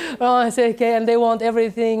 and they want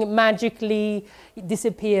everything magically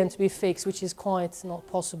disappear and to be fixed, which is quite not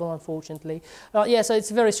possible, unfortunately. Yeah, so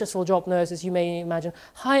it's a very stressful job, nurses, you may imagine.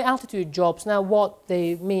 High altitude jobs, now what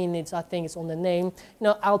they mean is, I think it's on the name,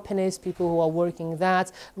 alpinists, people who are working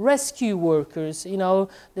that, rescue workers,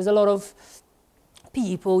 there's a lot of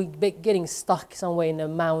people getting stuck somewhere in the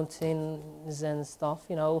mountains and stuff,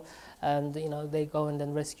 and they go and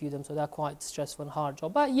then rescue them, so they're quite stressful and hard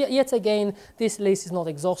job. But yet again, this list is not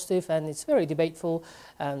exhaustive and it's very debateful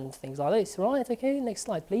and things like this. Right, okay, next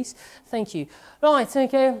slide please. Thank you. Right,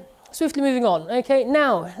 okay, swiftly moving on. Okay,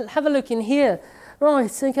 now have a look in here.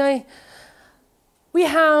 Right, okay, we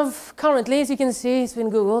have currently, as you can see, it's been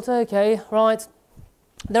googled. Okay, right,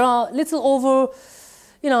 there are little over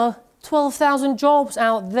 12,000 jobs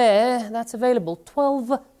out there that's available.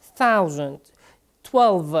 12,000.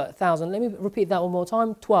 12,000. Let me repeat that one more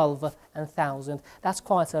time. 12,000. That's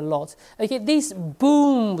quite a lot. Okay, this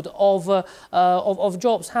boom of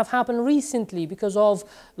jobs have happened recently because of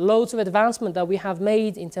loads of advancement that we have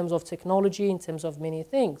made in terms of technology, in terms of many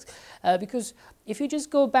things. Because if you just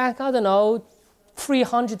go back, I don't know,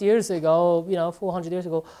 300 years ago, 400 years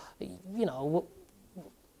ago,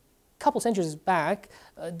 couple centuries back,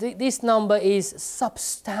 this number is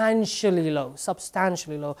substantially low,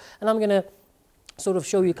 and I'm going to sort of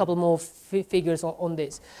show you a couple more figures on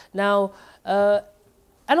this. Now, and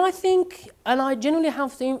I think, and I genuinely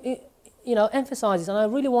have to, emphasize this, and I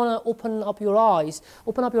really want to open up your eyes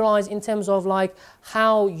in terms of like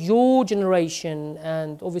how your generation,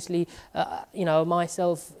 and obviously,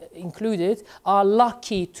 myself included, are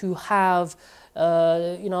lucky to have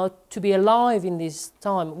to be alive in this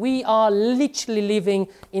time. We are literally living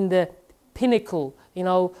in the pinnacle,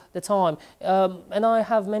 the time. And I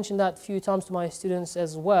have mentioned that a few times to my students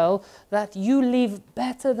as well, that you live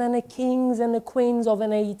better than the kings and the queens of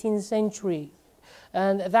an 18th century.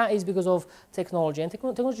 And that is because of technology. And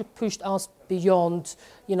technology pushed us beyond,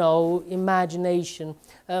 imagination.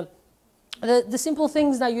 The simple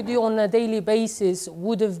things that you do on a daily basis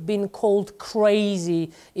would have been called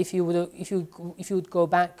crazy if you would go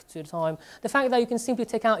back to the time. The fact that you can simply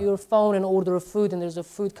take out your phone and order a food and there's a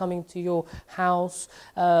food coming to your house,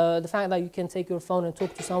 the fact that you can take your phone and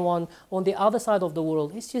talk to someone on the other side of the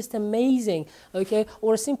world, it's just amazing, okay?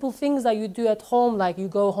 Or simple things that you do at home, like you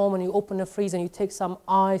go home and you open the freezer and you take some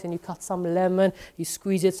ice and you cut some lemon, you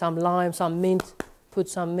squeeze it, some lime, some mint, put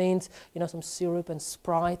some mint, some syrup and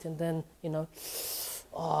Sprite, and then,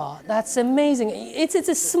 oh, that's amazing. It's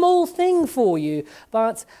a small thing for you,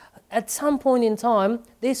 but at some point in time,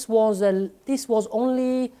 this was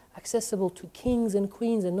only accessible to kings and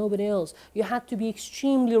queens and nobody else. You had to be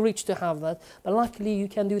extremely rich to have that, but luckily you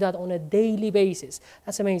can do that on a daily basis.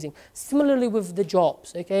 That's amazing. Similarly with the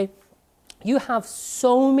jobs, okay? You have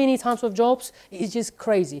so many types of jobs, it's just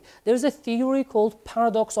crazy. There's a theory called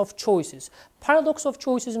paradox of choices. Paradox of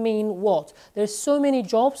choices mean what? There's so many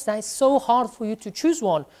jobs that it's so hard for you to choose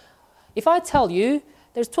one. If I tell you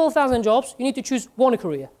there's 12,000 jobs, you need to choose one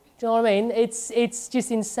career. Do you know what I mean? It's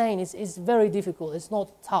just insane. It's very difficult. It's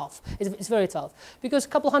not tough. It's very tough. Because a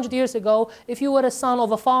couple hundred years ago, if you were a son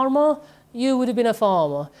of a farmer, you would have been a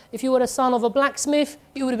farmer. If you were a son of a blacksmith,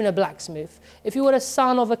 you would have been a blacksmith. If you were a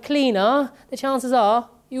son of a cleaner, the chances are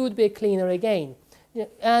you would be a cleaner again.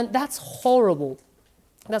 And that's horrible.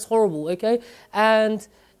 That's horrible, okay? And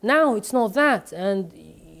now it's not that. And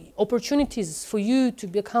opportunities for you to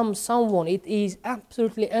become someone, it is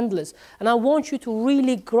absolutely endless. And I want you to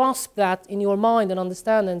really grasp that in your mind and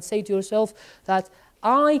understand and say to yourself that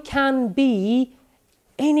I can be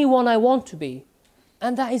anyone I want to be.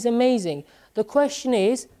 And that is amazing. The question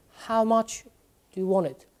is, how much do you want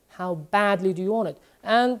it? How badly do you want it?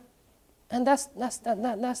 And that's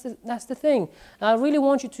the thing. And I really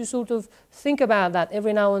want you to sort of think about that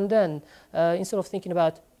every now and then, instead of thinking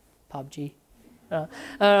about PUBG. All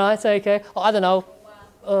right, okay. Oh, I don't know.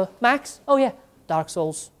 Max? Oh yeah, Dark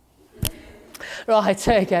Souls. Right,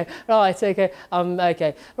 okay. Right, okay.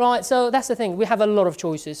 Okay. Right, so that's the thing. We have a lot of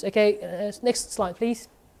choices. Okay. Next slide, please.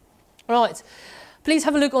 Right. Please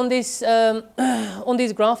have a look on this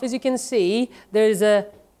graph. As you can see, there is a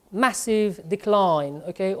massive decline,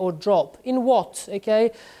 okay, or drop. In what?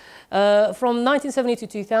 Okay. From 1970 to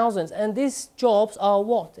 2000, and these jobs are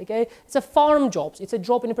what? Okay, it's a farm jobs. It's a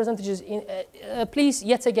drop in the percentages. Please,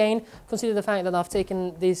 yet again, consider the fact that I've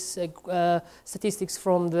taken these statistics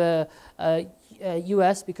from the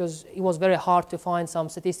US because it was very hard to find some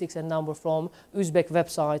statistics and number from Uzbek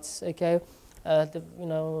websites. Okay, you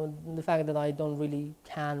know, the fact that I don't really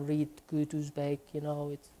can read good Uzbek, you know,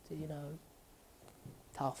 it's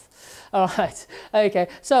tough. All right. Okay.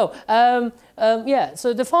 So yeah.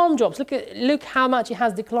 So the farm jobs. Look how much it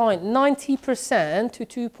has declined. 90% to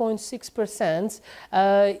 2.6%.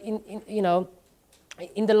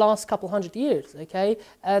 In the last couple hundred years. Okay.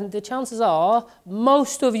 And the chances are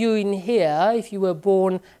most of you in here, if you were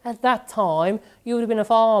born at that time, you would have been a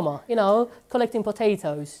farmer. You know, collecting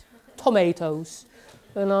potatoes, tomatoes,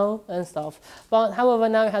 you know, and stuff. But however,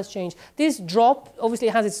 now it has changed. This drop obviously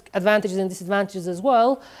has its advantages and disadvantages as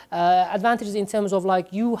well. Advantages in terms of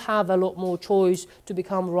like you have a lot more choice to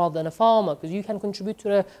become rather than a farmer because you can contribute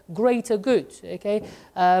to a greater good. Okay.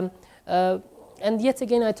 And yet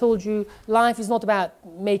again, I told you, life is not about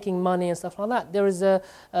making money and stuff like that. There is I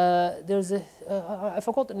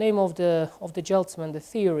forgot the name of the gentleman, the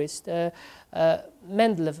theorist,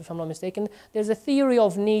 Mendeleev, if I'm not mistaken. There's a theory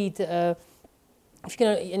of need. If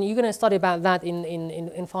you're going to study about that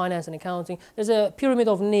in finance and accounting, there's a pyramid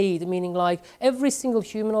of need, meaning like every single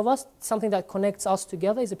human of us, something that connects us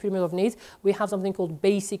together is a pyramid of needs. We have something called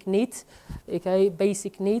basic needs, okay,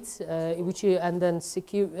 basic needs, and then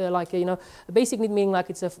secure, basic need meaning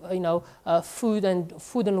like it's food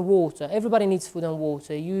and water. Everybody needs food and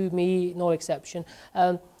water. You, me, no exception.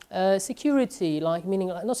 Security, like meaning,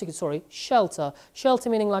 not security, sorry, shelter. Shelter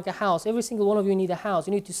meaning like a house. Every single one of you need a house.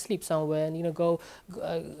 You need to sleep somewhere and, go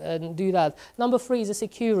and do that. Number 3 is a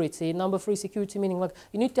security. Number 3, security meaning like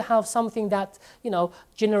you need to have something that,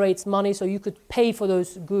 generates money so you could pay for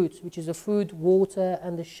those goods, which is the food, water,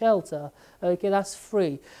 and the shelter. Okay, that's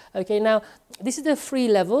 3. Okay, now, this is the 3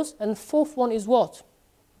 levels. And 4th one is what?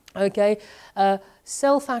 Okay,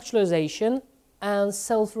 self-actualization and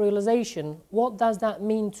self-realization. What does that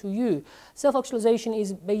mean to you? Self-actualization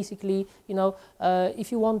is basically,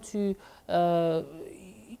 if you want to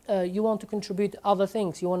contribute other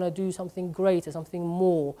things, you want to do something greater, something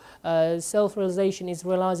more. Self-realization is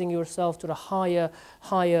realizing yourself to the higher,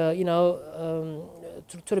 to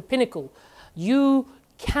the pinnacle. You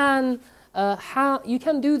can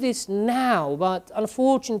do this now, but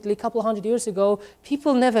unfortunately, a couple hundred years ago,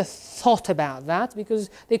 people never thought about that because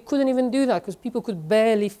they couldn't even do that because people could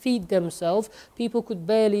barely feed themselves, people could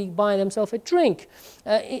barely buy themselves a drink.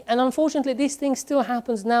 And unfortunately, this thing still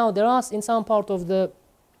happens now. There are, in some part of the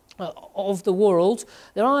world,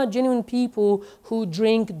 there are genuine people who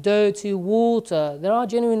drink dirty water. There are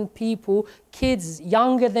genuine people, kids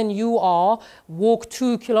younger than you are, walk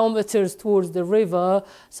 2 kilometers towards the river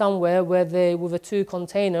somewhere where they, with the 2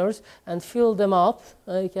 containers, and fill them up,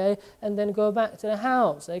 okay, and then go back to the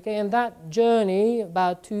house, okay. And that journey,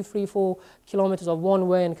 about 2, 3, 4 kilometers of one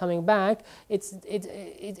way and coming back, it's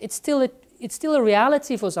still it's still a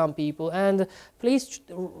reality for some people. And please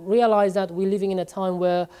realize that we're living in a time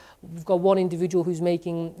where we've got one individual who's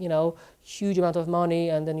making, you know, huge amount of money,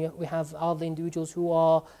 and then we have other individuals who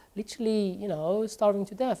are literally, you know, starving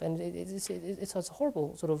to death, and it's a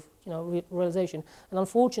horrible sort of, you know, realization. And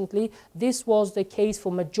unfortunately, this was the case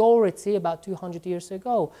for majority about 200 years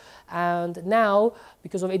ago. And now,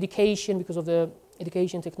 because of education, because of the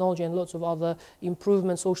education, technology, and lots of other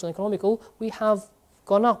improvements, social and economical, we have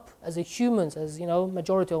gone up as a humans, as you know,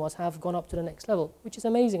 majority of us have gone up to the next level, which is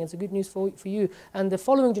amazing. It's a good news for you. And the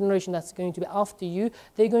following generation that's going to be after you,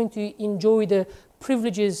 they're going to enjoy the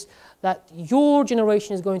privileges that your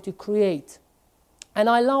generation is going to create. And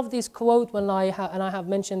I love this quote when I have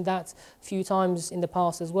mentioned that a few times in the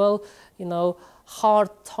past as well. You know, hard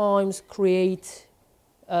times create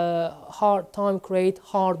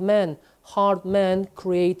hard men. Hard men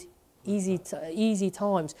create easy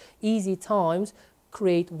times. Easy times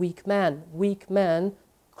create weak men. Weak men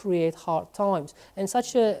create hard times. And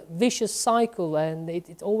such a vicious cycle, and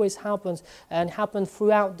it always happens, and happened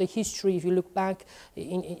throughout the history. If you look back,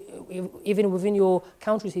 even within your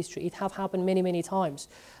country's history, it have happened many, many times.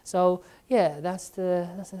 So yeah, that's the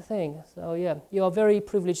thing. So yeah, you are very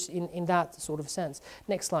privileged in that sort of sense.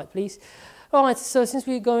 Next slide, please. All right, so since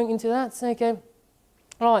we're going into that, okay.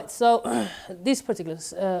 All right, so this particular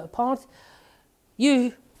part,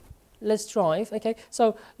 let's drive, okay?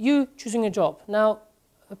 So you choosing a job. Now,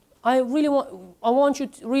 I want you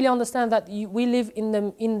to really understand that we live in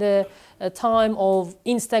the time of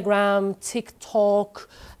Instagram, TikTok,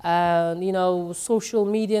 and you know, social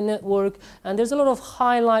media network, and there's a lot of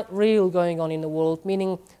highlight reel going on in the world,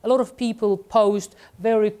 meaning a lot of people post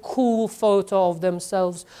very cool photo of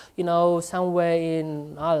themselves, you know, somewhere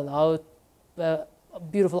in, I don't know,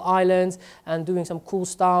 beautiful islands and doing some cool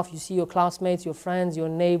stuff. You see your classmates, your friends, your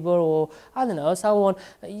neighbor, or I don't know, someone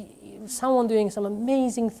doing some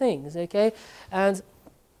amazing things, okay? And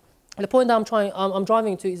the point that I'm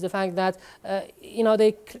driving to is the fact that you know,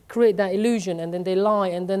 they create that illusion, and then they lie,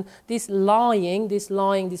 and then this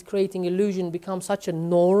creating illusion becomes such a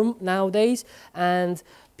norm nowadays, and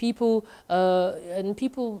people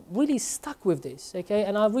really stuck with this, okay?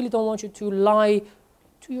 And I really don't want you to lie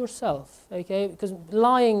to yourself, okay? Because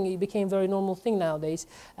lying became a very normal thing nowadays.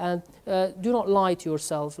 And do not lie to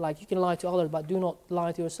yourself. Like, you can lie to others, but do not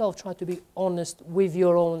lie to yourself. Try to be honest with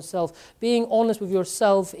your own self. Being honest with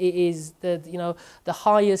yourself is the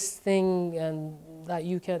highest thing, and that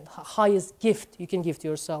highest gift you can give to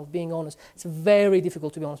yourself. Being honest. It's very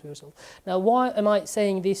difficult to be honest with yourself. Now, why am I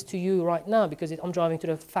saying this to you right now? Because I'm driving to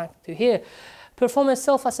the fact to here. Perform a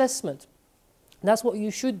self-assessment. That's what you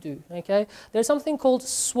should do, okay? There's something called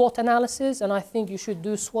SWOT analysis, and I think you should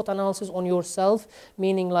do SWOT analysis on yourself,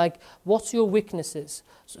 meaning like, what's your weaknesses?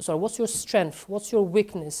 Sorry, what's your strength? What's your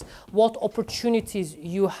weakness? What opportunities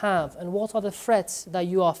you have, and what are the threats that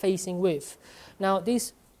you are facing with? Now,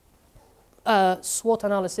 this SWOT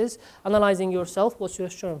analysis, analyzing yourself, what's your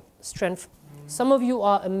strength? Some of you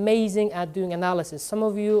are amazing at doing analysis. Some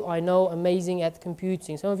of you, I know, amazing at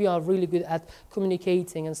computing. Some of you are really good at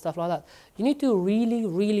communicating and stuff like that. You need to really,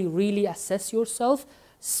 really, really assess yourself.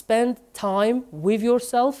 Spend time with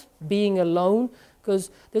yourself, being alone, because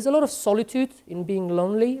there's a lot of solitude in being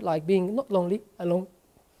lonely, like being not lonely, alone,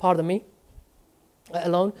 pardon me,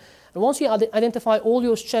 alone. And once you identify all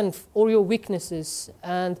your strengths, all your weaknesses,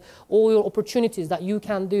 and all your opportunities that you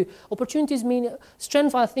can do. Opportunities mean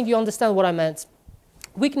strength, I think you understand what I meant.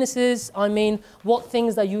 Weaknesses, I mean what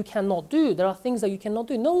things that you cannot do. There are things that you cannot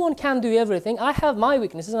do. No one can do everything. I have my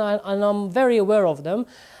weaknesses, and I'm very aware of them.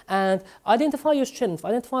 And identify your strength.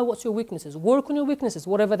 Identify what's your weaknesses. Work on your weaknesses,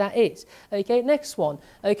 whatever that is. Okay, next one.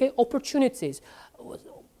 Okay, opportunities.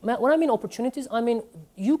 When I mean opportunities, I mean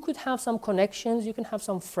you could have some connections, you can have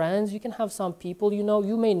some friends, you can have some people, you know,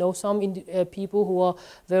 you may know some people who are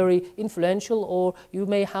very influential, or you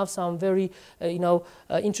may have some very,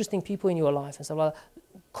 interesting people in your life and stuff like that.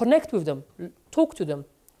 Connect with them, talk to them,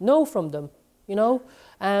 know from them, you know,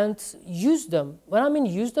 and use them. When I mean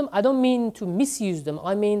use them, I don't mean to misuse them.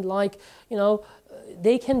 I mean, like, you know,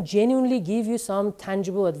 they can genuinely give you some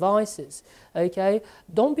tangible advices, okay?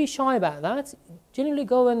 Don't be shy about that. Genuinely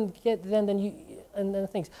go and get them, and then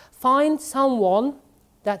things. Find someone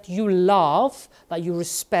that you love, that you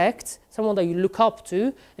respect, someone that you look up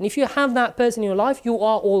to, and if you have that person in your life, you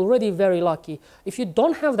are already very lucky. If you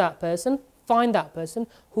don't have that person, find that person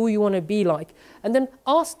who you want to be like, and then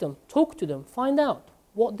ask them, talk to them, find out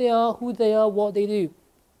what they are, who they are, what they do,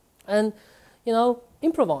 and, you know,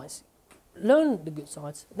 improvise. Learn the good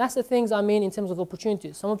sides. That's the things I mean in terms of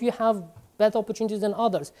opportunities. Some of you have better opportunities than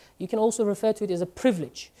others. You can also refer to it as a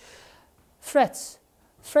privilege. Threats.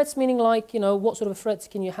 Threats meaning like, what sort of threats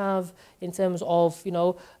can you have in terms of,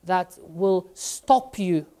 that will stop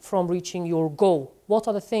you from reaching your goal? What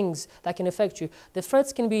are the things that can affect you? The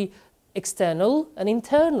threats can be external and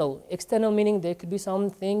internal. External meaning there could be some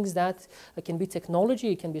things that can be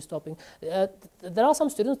technology, can be stopping. There are some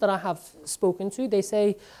students that I have spoken to, they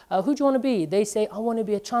say, who do you want to be? They say, I want to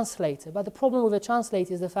be a translator. But the problem with a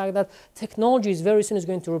translator is the fact that technology is very soon is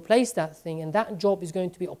going to replace that thing, and that job is going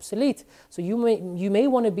to be obsolete. So you may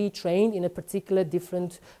want to be trained in a particular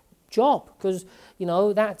different job, because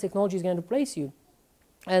that technology is going to replace you.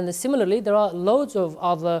 And similarly, there are loads of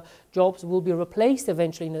other jobs will be replaced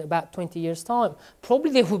eventually in about 20 years' time.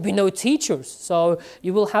 Probably there will be no teachers. So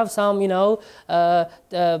you will have some, Elon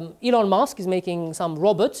Musk is making some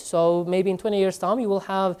robots. So maybe in 20 years' time, you will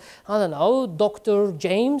have, I don't know, Dr.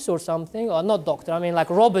 James or something. Or not doctor, I mean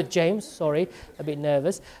like Robert James, sorry, a bit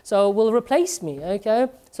nervous. So will replace me, okay?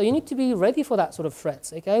 So you need to be ready for that sort of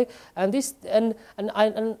threats, okay? And this,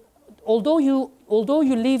 although you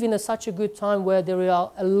live in such a good time where there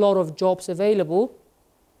are a lot of jobs available,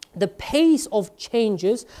 the pace of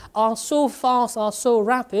changes are so fast, are so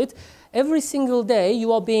rapid. Every single day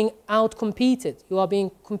you are being out-competed. You are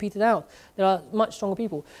being competed out. There are much stronger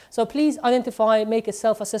people. So please identify, make a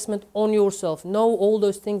self-assessment on yourself. Know all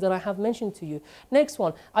those things that I have mentioned to you. Next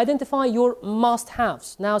one, identify your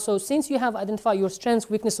must-haves. Now, so since you have identified your strengths,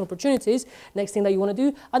 weaknesses, and opportunities, next thing that you want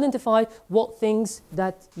to do, identify what things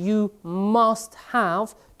that you must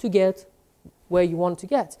have to get where you want to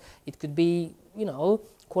get. It could be,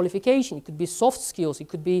 qualification, it could be soft skills, it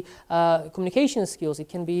could be communication skills, it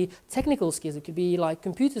can be technical skills, it could be like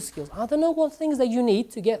computer skills. I don't know what things that you need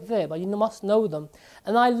to get there, but you must know them.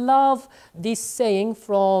 And I love this saying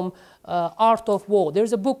from Art of War.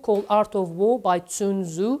 There's a book called Art of War by Sun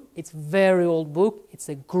Tzu. It's a very old book. It's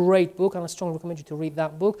a great book, and I strongly recommend you to read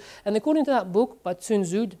that book. And according to that book by Sun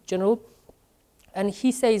Tzu, the general, and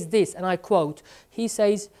he says this, and I quote, he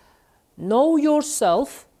says, "Know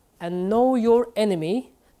yourself and know your enemy,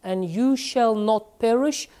 and you shall not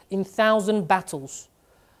perish in 1,000 battles."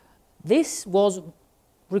 This was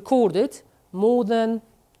recorded more than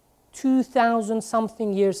 2,000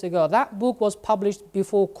 something years ago. That book was published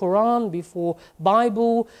before Quran, before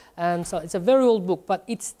Bible, and so it's a very old book, but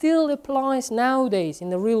it still applies nowadays in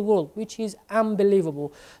the real world, which is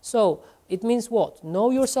unbelievable. So it means what? Know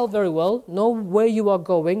yourself very well, know where you are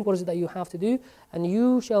going, what is it that you have to do, and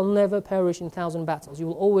you shall never perish in 1,000 battles. You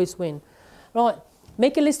will always win. Right,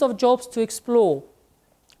 make a list of jobs to explore.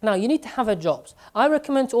 Now, you need to have a job. I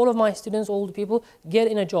recommend to all of my students, all the people, get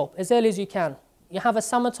in a job as early as you can. You have a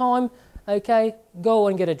summertime, okay, go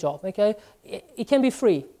and get a job, okay? It can be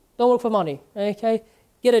free. Don't work for money, okay?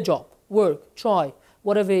 Get a job, work, try,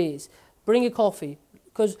 whatever it is. Bring a coffee,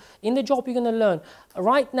 because in the job you're going to learn.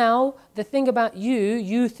 Right now, the thing about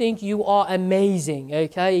you think you are amazing,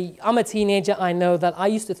 okay? I'm a teenager, I know that. I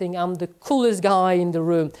used to think I'm the coolest guy in the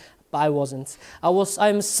room, but I wasn't.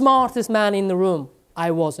 I'm the smartest man in the room. I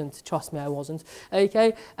wasn't. Trust me, I wasn't.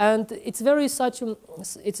 Okay, and it's very such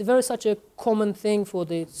a common thing for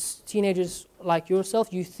the teenagers like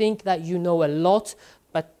yourself. You think that you know a lot,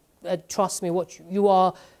 but trust me, you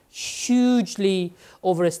are hugely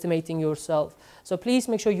overestimating yourself. So please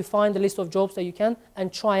make sure you find a list of jobs that you can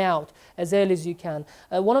and try out as early as you can.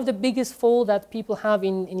 One of the biggest fall that people have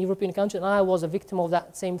in European countries, and I was a victim of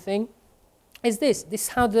that same thing, is this. This is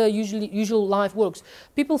how the usual life works.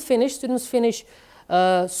 Students finish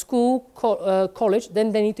school, college,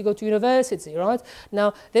 then they need to go to university, right?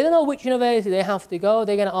 Now, they don't know which university they have to go.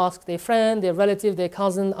 They're going to ask their friend, their relative, their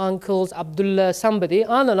cousin, uncles, Abdullah, somebody,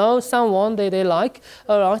 I don't know, someone they like,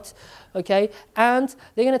 all right, okay? And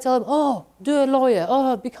they're going to tell them, oh, do a lawyer,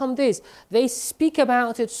 oh, become this. They speak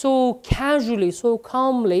about it so casually, so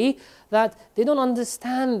calmly, that they don't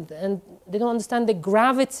understand, and they don't understand the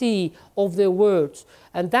gravity of their words.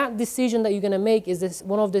 And that decision that you're going to make is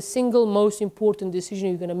one of the single most important decisions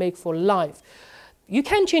you're going to make for life. You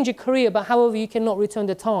can change a career, but however, you cannot return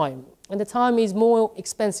the time. And the time is more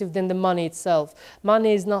expensive than the money itself.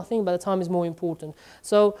 Money is nothing, but the time is more important.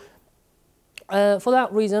 So for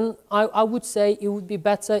that reason, I would say it would be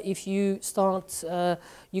better if you start,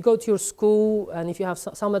 you go to your school, and if you have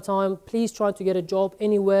summertime, please try to get a job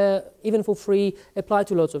anywhere, even for free. Apply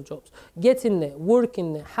to lots of jobs. Get in there, work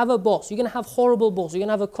in there, have a boss. You're going to have horrible boss. You're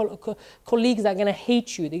going to have colleagues that are going to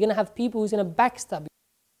hate you. They're going to have people who's going to backstab you.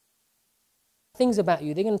 Things about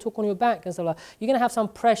you, they're going to talk on your back and stuff like that. You're going to have some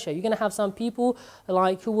pressure. You're going to have some people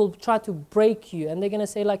like who will try to break you, and they're going to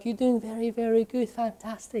say like, you're doing very, very good,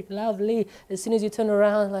 fantastic, lovely. As soon as you turn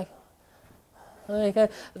around, like, Okay,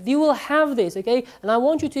 you will have this, okay, and I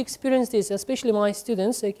want you to experience this, especially my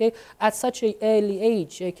students, okay, at such an early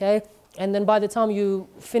age, okay, and then by the time you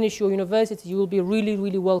finish your university, you will be really,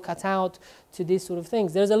 really well cut out to these sort of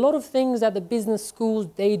things. There's a lot of things that the business schools,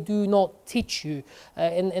 they do not teach you,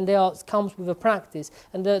 and they comes with a practice.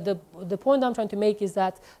 And the point I'm trying to make is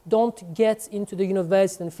that don't get into the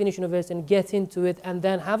university and finish university and get into it and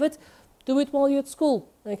then have it. Do it while you're at school,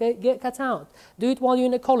 okay? Get cut out. Do it while you're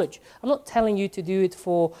in a college. I'm not telling you to do it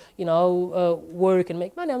for, you know, work and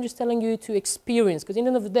make money. I'm just telling you to experience, because at the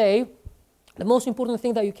end of the day, the most important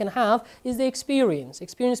thing that you can have is the experience.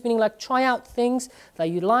 Experience meaning like try out things that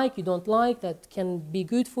you like, you don't like, that can be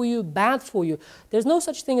good for you, bad for you. There's no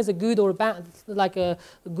such thing as a good or bad, like a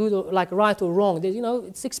good or like right or wrong. There's, you know,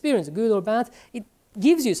 it's experience, good or bad. It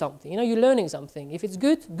gives you something, you know, you're learning something. If it's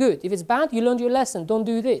good, good. If it's bad, you learned your lesson. Don't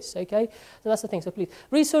do this, okay? So that's the thing. So please,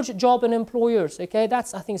 research job and employers, okay?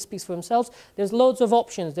 That's, I think, speaks for themselves. There's loads of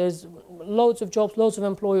options. There's loads of jobs, loads of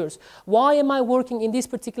employers. Why am I working in this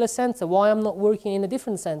particular center? Why I'm not working in a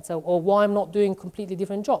different center? Or why I'm not doing a completely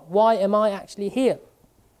different job? Why am I actually here?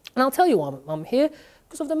 And I'll tell you why I'm here.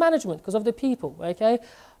 Because of the management, because of the people, okay?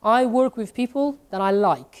 I work with people that I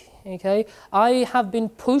like, okay? I have been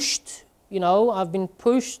pushed. You know, I've been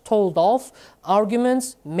pushed, told off,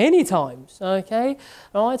 arguments many times, okay,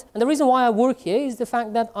 right? And the reason why I work here is the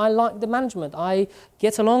fact that I like the management. I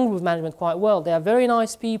get along with management quite well. They are very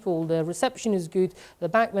nice people. The reception is good. The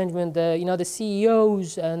back management, you know, the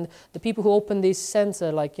CEOs and the people who open this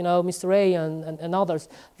center, like, you know, Mr. A and others,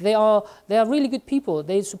 they are really good people.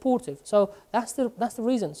 They're supportive. So that's the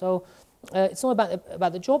reason. So. It's not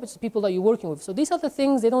about the job, it's the people that you're working with. So these are the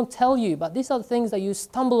things they don't tell you, but these are the things that you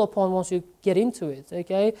stumble upon once you get into it,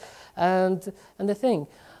 okay? And the thing.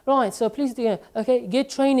 Right, so please do, okay,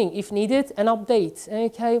 get training if needed and update,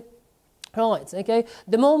 okay? Right, okay?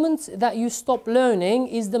 The moment that you stop learning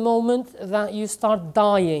is the moment that you start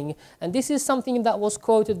dying. And this is something that was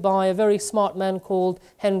quoted by a very smart man called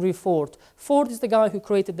Henry Ford. Ford is the guy who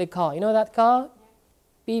created the car. You know that car?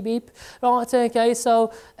 Beep, beep. Right, okay,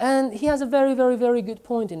 so, and he has a very, very, very good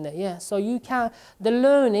point in there, yeah. So you can, the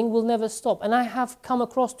learning will never stop. And I have come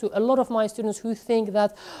across to a lot of my students who think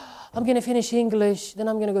that, I'm going to finish English, then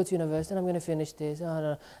I'm going to go to university, then I'm going to finish this,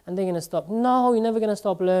 and they're going to stop. No, you're never going to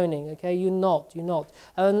stop learning, okay? You're not.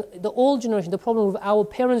 And the old generation, the problem with our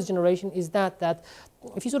parents' generation is that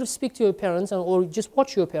if you sort of speak to your parents or just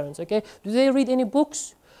watch your parents, okay, do they read any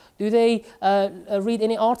books? Do they read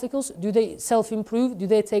any articles? Do they self-improve? Do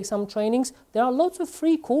they take some trainings? There are lots of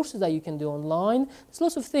free courses that you can do online. There's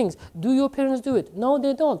lots of things. Do your parents do it? No,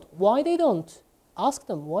 they don't. Why they don't? Ask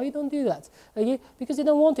them why you don't do that. Okay? Because they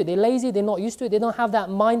don't want to. They're lazy. They're not used to it. They don't have that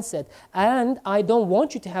mindset. And I don't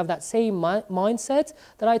want you to have that same mindset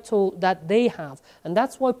that they have. And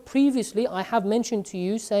that's why previously I have mentioned to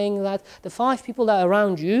you saying that the 5 people that are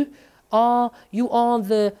around you are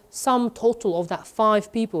the sum total of that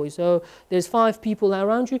 5 people. So there's 5 people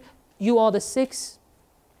around you. You are the 6.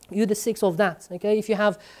 You're the 6 of that. Okay. If you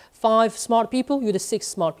have 5 smart people, you're the 6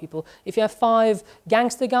 smart people. If you have 5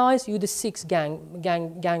 gangster guys, you're the 6 gang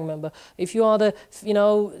member. If you are the, you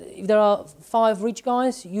know, if there are 5 rich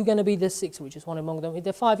guys, you're going to be the 6th richest one among them. If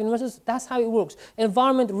there are 5 investors, that's how it works.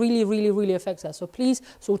 Environment really, really, really affects us. So please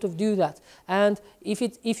sort of do that. And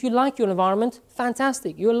if you like your environment,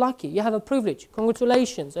 fantastic. You're lucky. You have a privilege.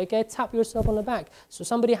 Congratulations. Okay, tap yourself on the back. So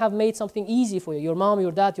somebody have made something easy for you. Your mom,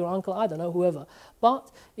 your dad, your uncle, I don't know, whoever.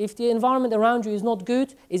 But if the environment around you is not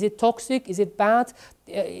good, is it toxic? Is it bad?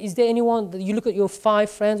 Is there anyone that you look at your 5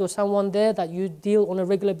 friends or someone there that you deal on a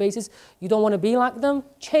regular basis, you don't want to be like them?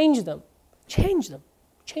 Change them. Change them.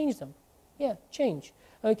 Change them. Yeah, change.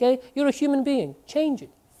 Okay? You're a human being. Change it.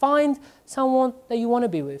 Find someone that you want to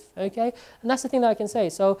be with. Okay? And that's the thing that I can say.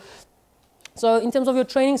 So in terms of your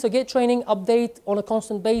training, so get training, update on a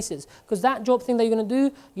constant basis. Because that job thing that you're going to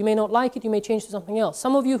do, you may not like it, you may change to something else.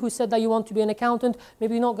 Some of you who said that you want to be an accountant,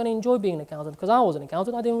 maybe you're not going to enjoy being an accountant. Because I was an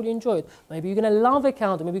accountant, I didn't really enjoy it. Maybe you're going to love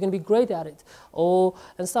accounting, maybe you're going to be great at it,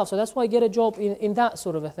 and stuff. So that's why get a job in that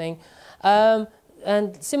sort of a thing.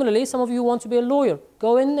 And similarly, some of you want to be a lawyer.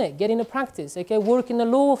 Go in there, get into practice, okay? Work in the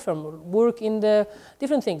law firm, work in the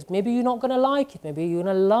different things. Maybe you're not going to like it, maybe you're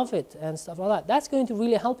going to love it and stuff like that. That's going to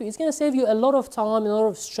really help you. It's going to save you a lot of time, a lot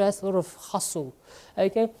of stress, a lot of hustle,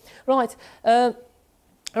 okay? Right,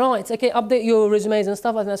 okay, update your resumes and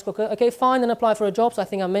stuff like that. Okay, find and apply for a job. So I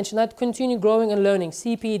think I mentioned that. Continue growing and learning.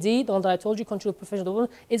 CPD, the one that I told you, contribute professional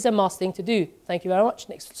development, is a must thing to do. Thank you very much.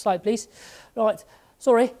 Next slide, please. Right.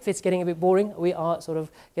 Sorry if it's getting a bit boring. We are sort of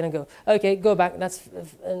going to go. Okay, go back.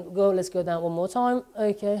 Let's go down one more time.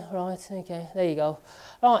 Okay, right. Okay, there you go.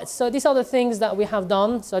 Right, so these are the things that we have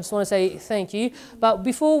done. So I just want to say thank you. But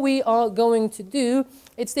before we are going to do,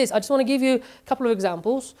 it's this. I just want to give you a couple of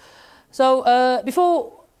examples. So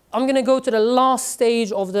before I'm going to go to the last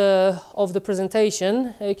stage of the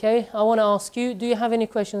presentation. Okay, I want to ask you, do you have any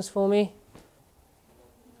questions for me?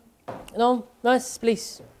 No? Nice,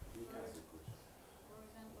 please.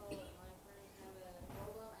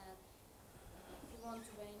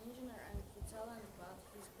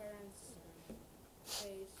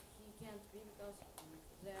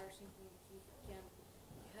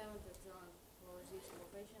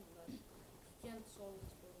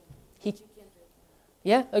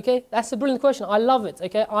 Yeah, okay, that's a brilliant question. I love it,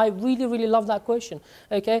 okay? I really, really love that question,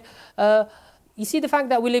 okay? You see the fact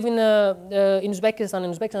that we live in Uzbekistan,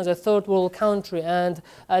 and Uzbekistan is a third world country, and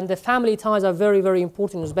the family ties are very, very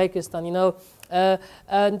important in Uzbekistan, you know.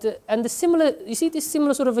 And the similar, you see this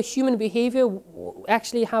similar sort of a human behavior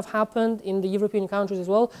actually have happened in the European countries as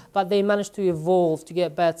well, but they managed to evolve, to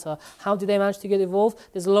get better. How did they manage to get evolved?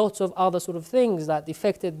 There's lots of other sort of things that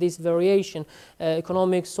affected this variation,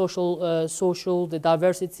 economic, social, the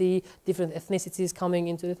diversity, different ethnicities coming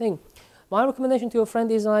into the thing. My recommendation to your friend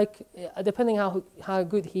is like, depending how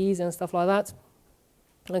good he is and stuff like that,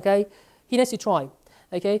 okay, he needs to try,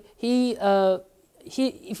 okay.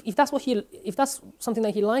 If that's something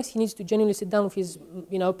that he likes, he needs to genuinely sit down with his,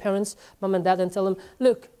 you know, parents, mum and dad, and tell them,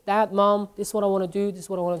 look, dad, mum, this is what I want to do, this is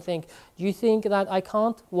what I want to think. Do you think that I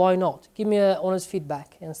can't? Why not? Give me an honest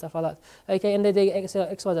feedback and stuff like that. Okay, and then they X,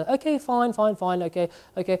 Y, Z. Okay, fine, okay,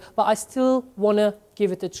 but I still want to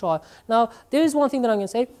give it a try. Now, there is one thing that I'm going to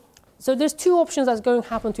say. So there's two options that's going to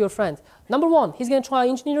happen to your friend. Number one, he's going to try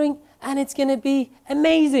engineering, and it's going to be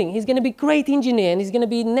amazing. He's going to be a great engineer, and he's going to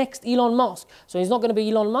be next Elon Musk. So he's not going to be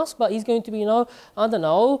Elon Musk, but he's going to be, you know, I don't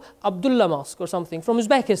know, Abdullah Musk or something from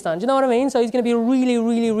Uzbekistan. Do you know what I mean? So he's going to be a really,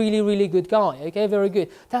 really, really, really good guy. Okay, very good.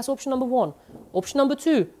 That's option number one. Option number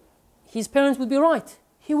two, his parents would be right.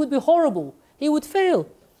 He would be horrible. He would fail.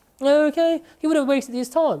 Okay, he would have wasted his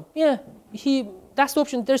time. Yeah, that's the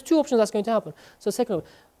option. There's two options that's going to happen. So second one.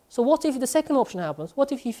 So what if the second option happens?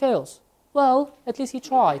 What if he fails? Well, at least he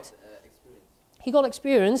tried. He got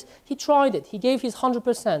experience, he tried it, he gave his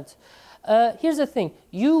 100%. Here's the thing,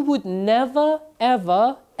 you would never,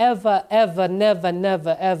 ever, ever, ever, never,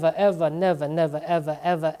 never, ever, ever, never, never, ever,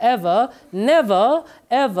 ever, ever, never,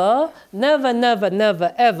 ever, never, never,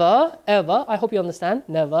 never, ever, ever, I hope you understand,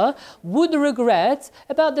 never, would regret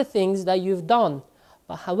about the things that you've done.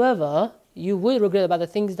 But however, you will regret about the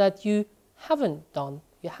things that you haven't done.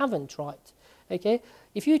 You haven't tried, okay?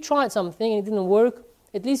 If you tried something and it didn't work,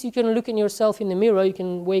 at least you can look at yourself in the mirror. You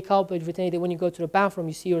can wake up every day. When you go to the bathroom,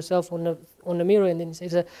 you see yourself on the mirror, and then you say,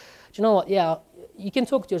 do you know what? Yeah, you can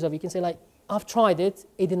talk to yourself. You can say like, I've tried it.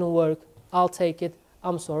 It didn't work. I'll take it.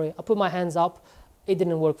 I'm sorry. I put my hands up. It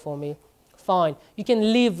didn't work for me. Fine. You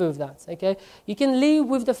can live with that, okay? You can live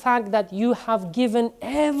with the fact that you have given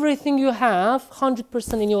everything you have,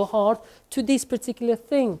 100% in your heart, to this particular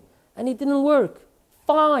thing, and it didn't work.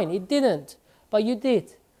 Fine, it didn't, but you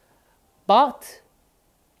did. But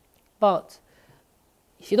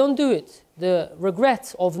if you don't do it, the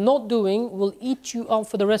regret of not doing will eat you up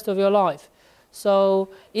for the rest of your life. So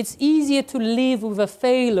it's easier to live with a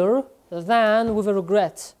failure than with a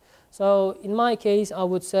regret. So in my case, I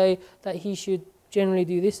would say that he should generally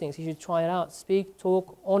do these things. He should try it out, speak,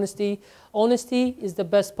 talk, honesty. Honesty is the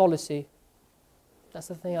best policy. That's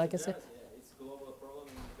the thing I can say.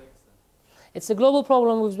 It's a global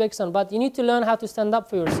problem with Uzbekistan, but you need to learn how to stand up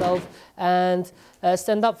for yourself and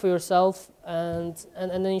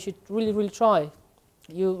and then you should really, really try.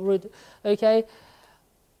 You would, okay?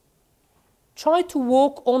 Try to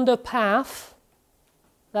walk on the path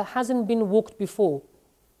that hasn't been walked before.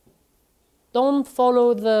 Don't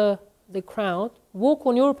follow the crowd. Walk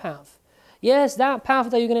on your path. Yes, that path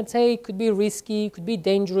that you're going to take could be risky, could be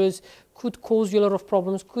dangerous, could cause you a lot of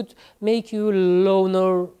problems, could make you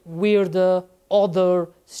loner, weirder, other,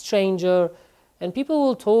 stranger, and people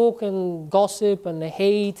will talk and gossip and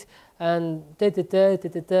hate and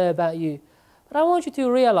about you. But I want you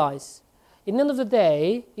to realize, at the end of the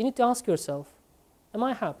day, you need to ask yourself, am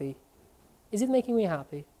I happy? Is it making me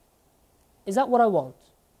happy? Is that what I want?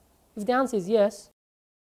 If the answer is yes,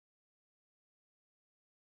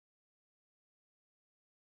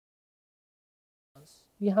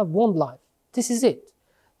 you have one life. This is it.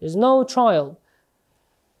 There's no trial.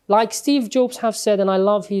 Like Steve Jobs have said, and I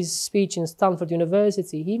love his speech in Stanford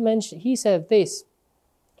University, he said this: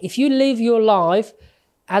 if you live your life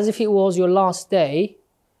as if it was your last day,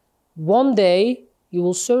 one day you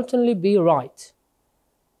will certainly be right.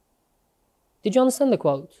 Did you understand the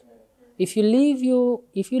quote? If you leave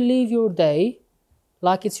your day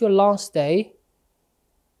like it's your last day,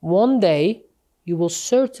 one day you will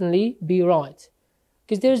certainly be right.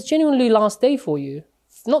 Because there's genuinely last day for you.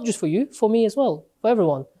 Not just for you, for me as well, for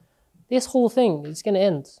everyone. This whole thing is going to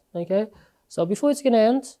end, okay? So before it's going to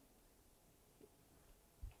end,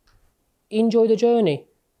 enjoy the journey.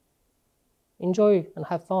 Enjoy and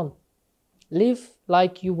have fun. Live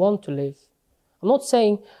like you want to live. I'm not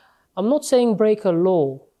saying break a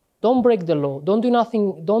law. Don't break the law. Don't do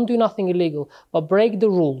nothing illegal, but break the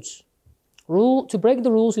rules. To break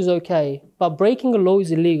the rules is okay, but breaking a law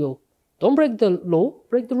is illegal. Don't break the law,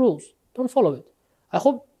 break the rules. Don't follow it. I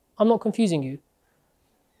hope I'm not confusing you.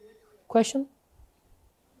 Question?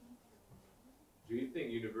 Do you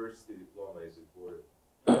think university diploma is important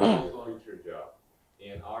for a future job?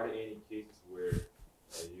 And are there any cases where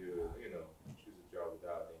you choose a job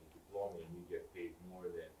without any diploma and you get paid more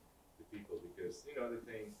than the people? Because the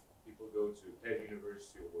things people go to Penn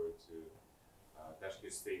University or to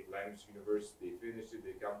Tashkent State Language University, finish it,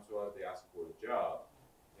 they come to us, they ask for a job,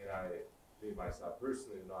 and me myself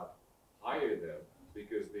personally not hire them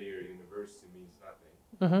because their university means nothing.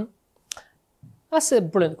 Mm-hmm. That's a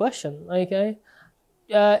brilliant question. Okay,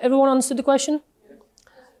 everyone understood the question? Yes.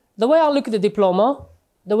 The way I look at the diploma,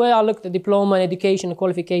 and education,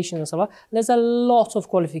 qualification and stuff, there's a lot of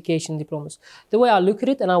qualification diplomas. The way I look at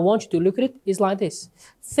it, and I want you to look at it, is like this.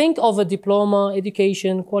 Think of a diploma,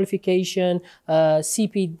 education, qualification,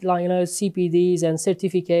 CPDs and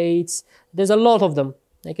certificates. There's a lot of them.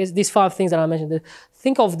 Okay, these 5 things that I mentioned.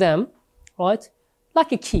 Think of them, right,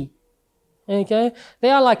 like a key. Okay,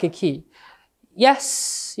 they are like a key.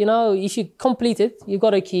 Yes, if you complete it, you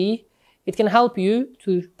got a key. It can help you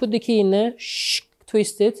to put the key in there,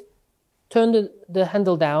 twist it, turn the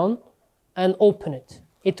handle down, and open it.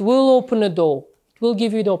 It will open a door. It will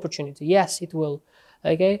give you the opportunity. Yes, it will.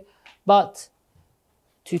 Okay, but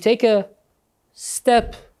to take a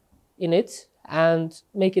step in it and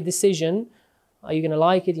make a decision, are you going to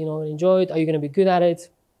like it, enjoy it? Are you going to be good at it?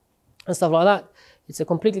 And stuff like that. It's a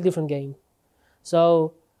completely different game.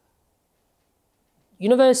 So,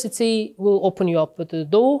 university will open you up at the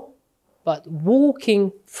door, but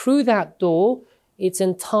walking through that door, it's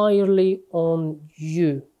entirely on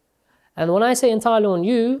you. And when I say entirely on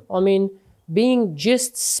you, I mean being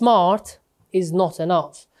just smart is not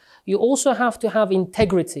enough. You also have to have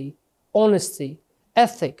integrity, honesty,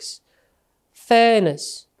 ethics,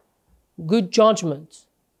 fairness, good judgment,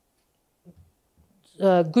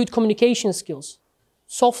 good communication skills,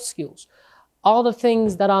 soft skills, are the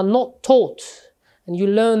things that are not taught, and you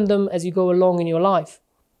learn them as you go along in your life.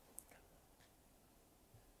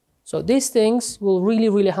 So these things will really,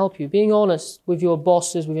 really help you. Being honest with your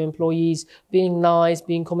bosses, with your employees, being nice,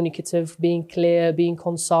 being communicative, being clear, being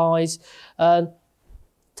concise,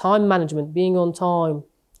 time management, being on time,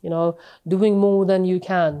 doing more than you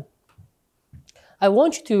can. I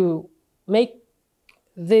want you to make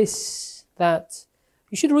this that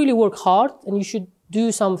you should really work hard and you should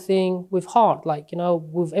do something with heart,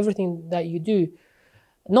 with everything that you do.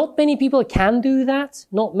 Not many people can do that.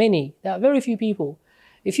 Not many. There are very few people.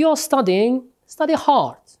 If you are studying, study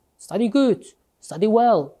hard, study good, study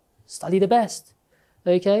well, study the best,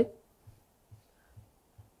 okay?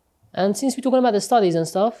 And since we're talking about the studies and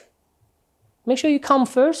stuff, make sure you come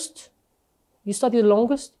first, you study the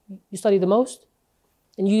longest, you study the most,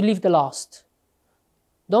 and you leave the last.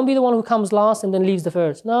 Don't be the one who comes last and then leaves the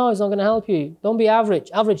first. No, it's not going to help you. Don't be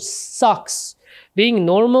average. Average sucks. Being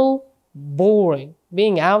normal, boring.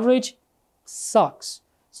 Being average sucks.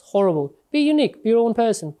 It's horrible. Be unique, be your own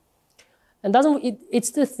person. And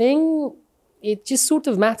it's the thing, it just sort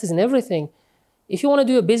of matters in everything. If you want to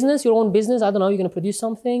do a business, your own business, I don't know, you're going to produce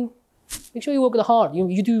something, make sure you work hard.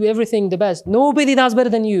 You do everything the best. Nobody does better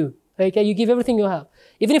than you. Okay, you give everything you have.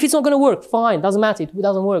 Even if it's not going to work, fine, doesn't matter. It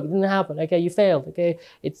doesn't work, it didn't happen. Okay, you failed. Okay,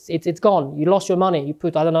 it's gone. You lost your money. You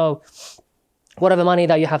put, I don't know, whatever money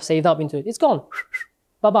that you have saved up into it. It's gone.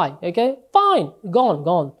 Bye-bye. Okay, fine,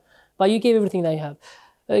 gone. But you gave everything that you have.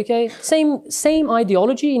 Okay, same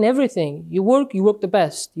ideology in everything. You work the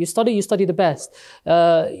best. You study the best.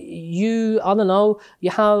 I don't know,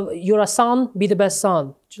 you're a son, be the best son.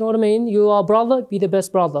 Do you know what I mean? You are a brother, be the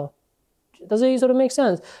best brother. Does it sort of make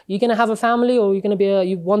sense? You're going to have a family, or you're going to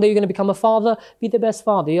be one day you're going to become a father, be the best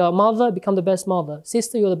father. You're a mother, become the best mother.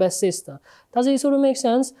 Sister, you're the best sister. Does it sort of make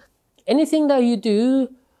sense? Anything that you do,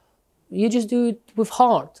 you just do it with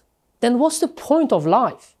heart. Then what's the point of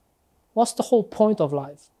life? What's the whole point of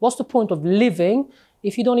life? What's the point of living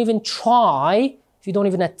if you don't even try, if you don't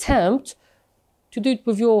even attempt to do it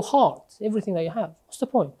with your heart, everything that you have. What's the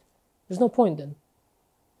point? There's no point then.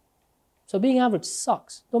 So being average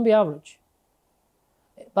sucks. Don't be average.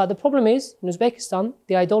 But the problem is, in Uzbekistan,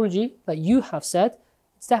 the ideology that you have said,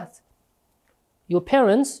 it's that. Your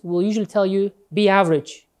parents will usually tell you, be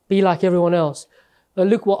average, be like everyone else.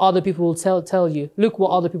 Look what other people will tell you. Look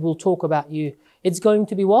what other people will talk about you. It's going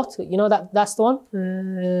to be what? You know, that's the one?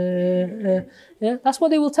 Yeah, that's what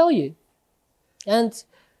they will tell you. And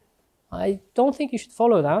I don't think you should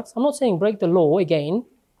follow that. I'm not saying break the law again.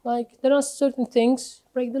 Like, there are certain things,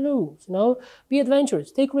 break the rules, you know? Be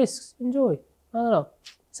adventurous, take risks, enjoy. I don't know.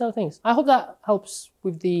 These other things. I hope that helps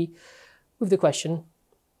with the question.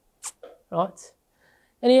 Right.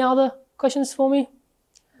 Any other questions for me?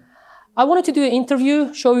 I wanted to do an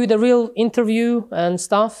interview, show you the real interview and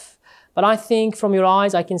stuff. But I think from your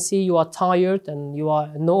eyes, I can see you are tired and you are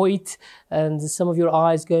annoyed. And some of your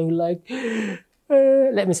eyes going like,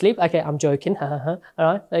 let me sleep. Okay, I'm joking. All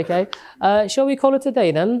right, okay. Shall we call it a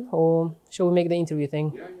day then? Or shall we make the interview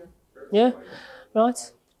thing? Yeah, yeah. Yeah? Right.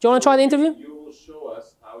 Do you want to try the interview? You will show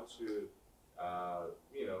us how to,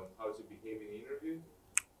 how to behave in the interview?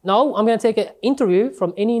 No, I'm going to take an interview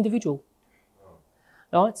from any individual.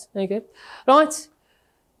 Oh. Right, okay. Right.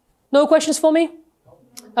 No questions for me?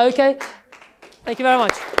 Okay. Thank you very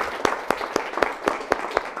much.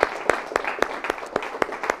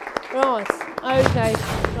 Right, okay,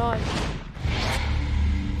 right.